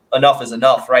okay with enough is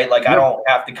enough, right? Like I don't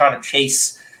have to kind of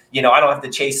chase, I don't have to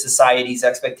chase society's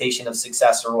expectation of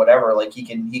success or whatever. Like he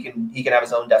can have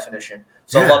his own definition.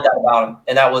 So I love that about him.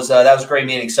 And that was a great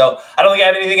meeting. So I don't think I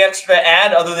have anything extra to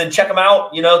add other than check them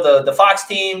out. The Fox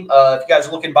team, if you guys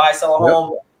are looking to buy, sell a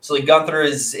home, so Gunther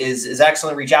is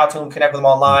excellent. Reach out to him, connect with him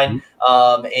online.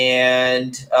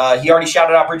 And he already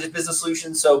shouted out Bridges Business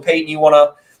Solutions. So Peyton, you want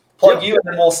to plug you and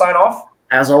then we'll sign off?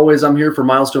 As always, I'm here for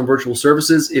Milestone Virtual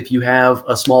Services. If you have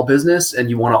a small business and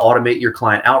you want to automate your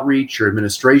client outreach, your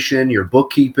administration, your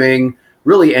bookkeeping,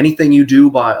 really anything you do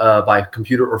by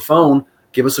computer or phone,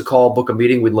 give us a call, book a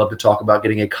meeting. We'd love to talk about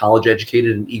getting a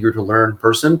college-educated and eager-to-learn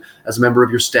person as a member of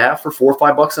your staff for $4 or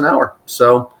 $5 an hour.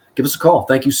 So give us a call.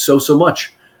 Thank you so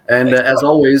much. And as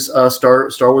always, Star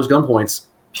Wars gun points.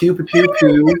 Pew, pew, pew,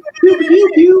 pew, pew, pew,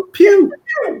 pew, pew.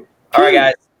 All right,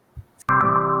 guys.